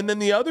 And then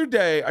the other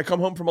day, I come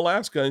home from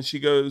Alaska and she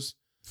goes,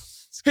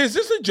 hey, is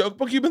this the joke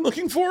book you've been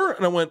looking for?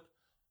 And I went,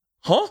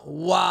 huh?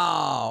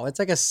 Wow. It's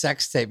like a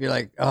sex tape. You're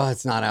like, oh,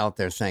 it's not out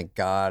there. Thank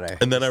God.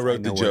 And then I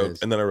wrote the joke.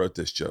 And then I wrote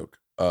this joke.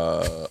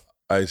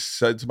 I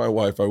said to my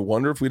wife, I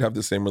wonder if we'd have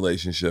the same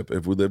relationship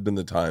if we lived in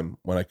the time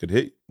when I could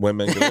hit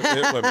women.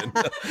 Hit women.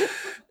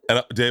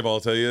 And Dave, all I'll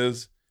tell you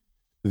is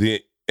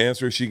the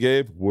answer she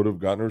gave would have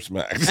gotten her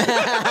smacked.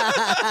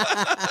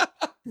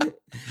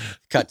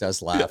 Cut to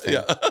us laughing.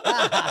 Yeah.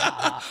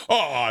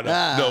 Oh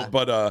no,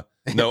 but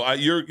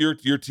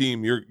your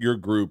team, your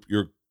group,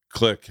 your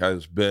clique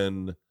has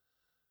been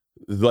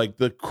like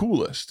the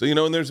coolest, you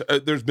know. And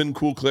there's been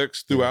cool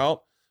cliques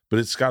throughout, but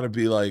it's got to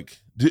be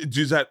like, do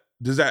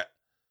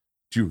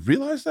you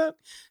realize that?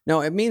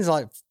 No, it means a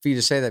lot for you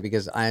to say that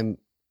because I'm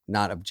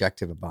not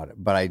objective about it,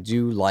 but I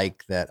do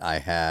like that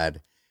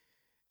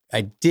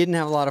I didn't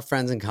have a lot of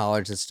friends in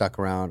college that stuck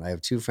around. I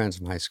have 2 friends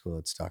from high school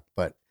that stuck,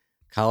 but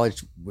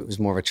college it was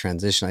more of a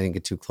transition. I didn't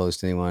get too close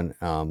to anyone.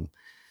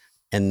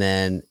 And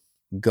then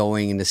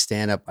going into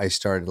stand-up, I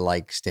started to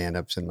like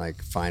stand-ups and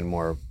like find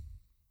more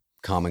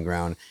common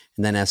ground.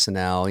 And then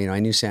SNL, you know, I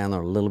knew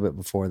Sandler a little bit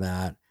before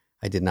that.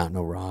 I did not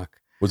know Rock.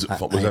 Was it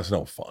fun? Was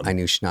SNL fun? I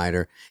knew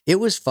Schneider. It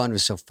was fun. It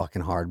was so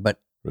fucking hard, but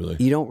really,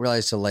 you don't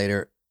realize till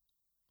later.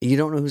 You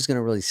don't know who's going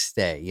to really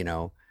stay, you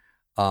know?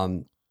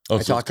 I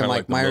talked to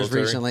Mike Myers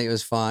recently. It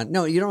was fun.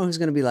 No, you don't know who's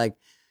going to be like,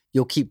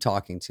 you'll keep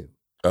talking to.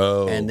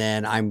 Oh. And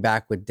then I'm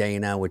back with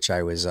Dana, which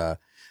I was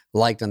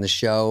liked on the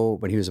show,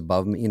 but he was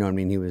above me. You know what I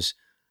mean? He was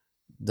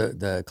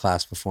the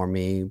class before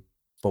me,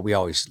 but we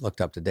always looked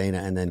up to Dana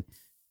and then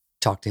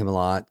talked to him a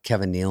lot.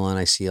 Kevin Nealon,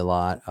 I see a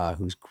lot,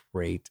 who's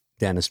great.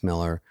 Dennis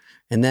Miller.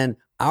 And then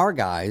our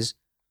guys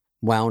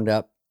wound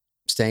up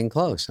staying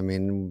close. I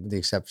mean, with the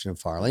exception of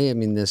Farley. I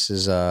mean, this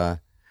is, you know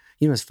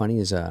what's funny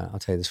is, I'll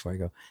tell you this before I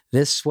go.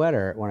 This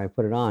sweater, when I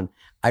put it on,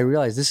 I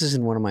realized this is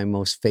in one of my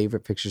most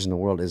favorite pictures in the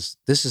world. This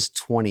is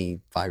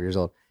 25 years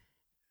old.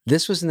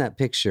 This was in that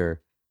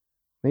picture.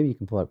 Maybe you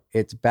can pull it up.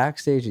 It's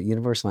backstage at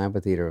Universal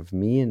Amphitheater of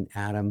me and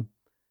Adam,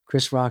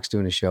 Chris Rock's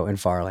doing a show, and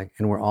Farley,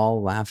 and we're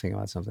all laughing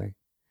about something.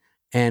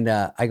 And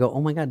I go,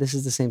 oh my God, this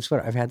is the same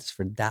sweater. I've had this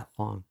for that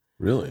long.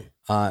 Really?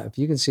 If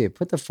you can see it,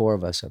 put the 4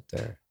 of us up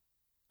there.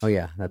 Oh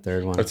yeah, that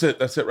third one. That's it.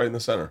 That's it right in the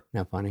center.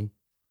 Isn't that funny?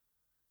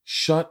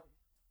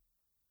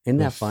 Isn't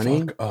that funny?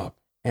 Fuck up.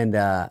 And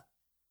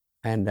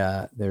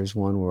there's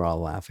one we're all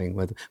laughing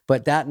with.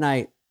 But that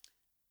night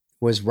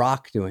was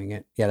Rock doing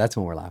it. Yeah, that's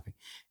when we're laughing.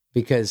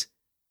 Because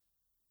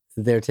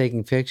they're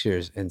taking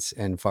pictures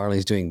and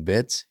Farley's doing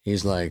bits.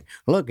 He's like,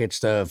 look, it's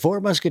the 4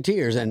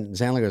 Musketeers. And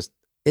Sandler goes,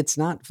 it's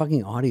not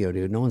fucking audio,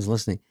 dude. No one's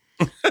listening.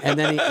 And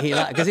then he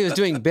because he was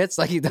doing bits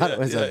like he thought it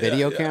was a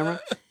video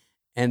camera.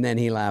 And then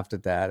he laughed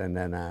at that. And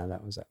then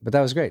that was it. But that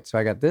was great. So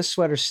I got this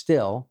sweater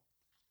still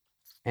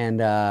and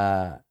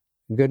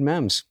good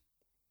memes.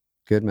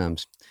 Good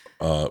memes.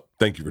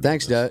 Thank you for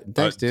Thanks, dude.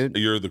 Thanks, dude.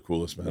 You're the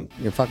coolest, man.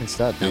 You're a fucking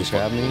stud. Thanks for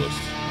having me.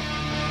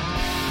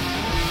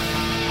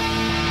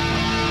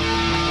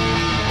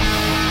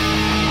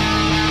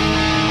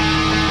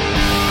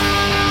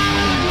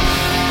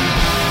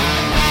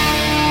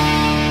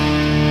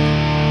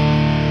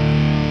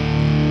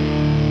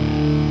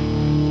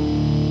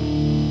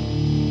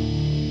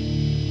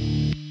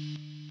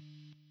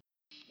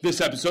 This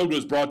episode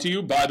was brought to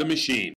you by The Machine.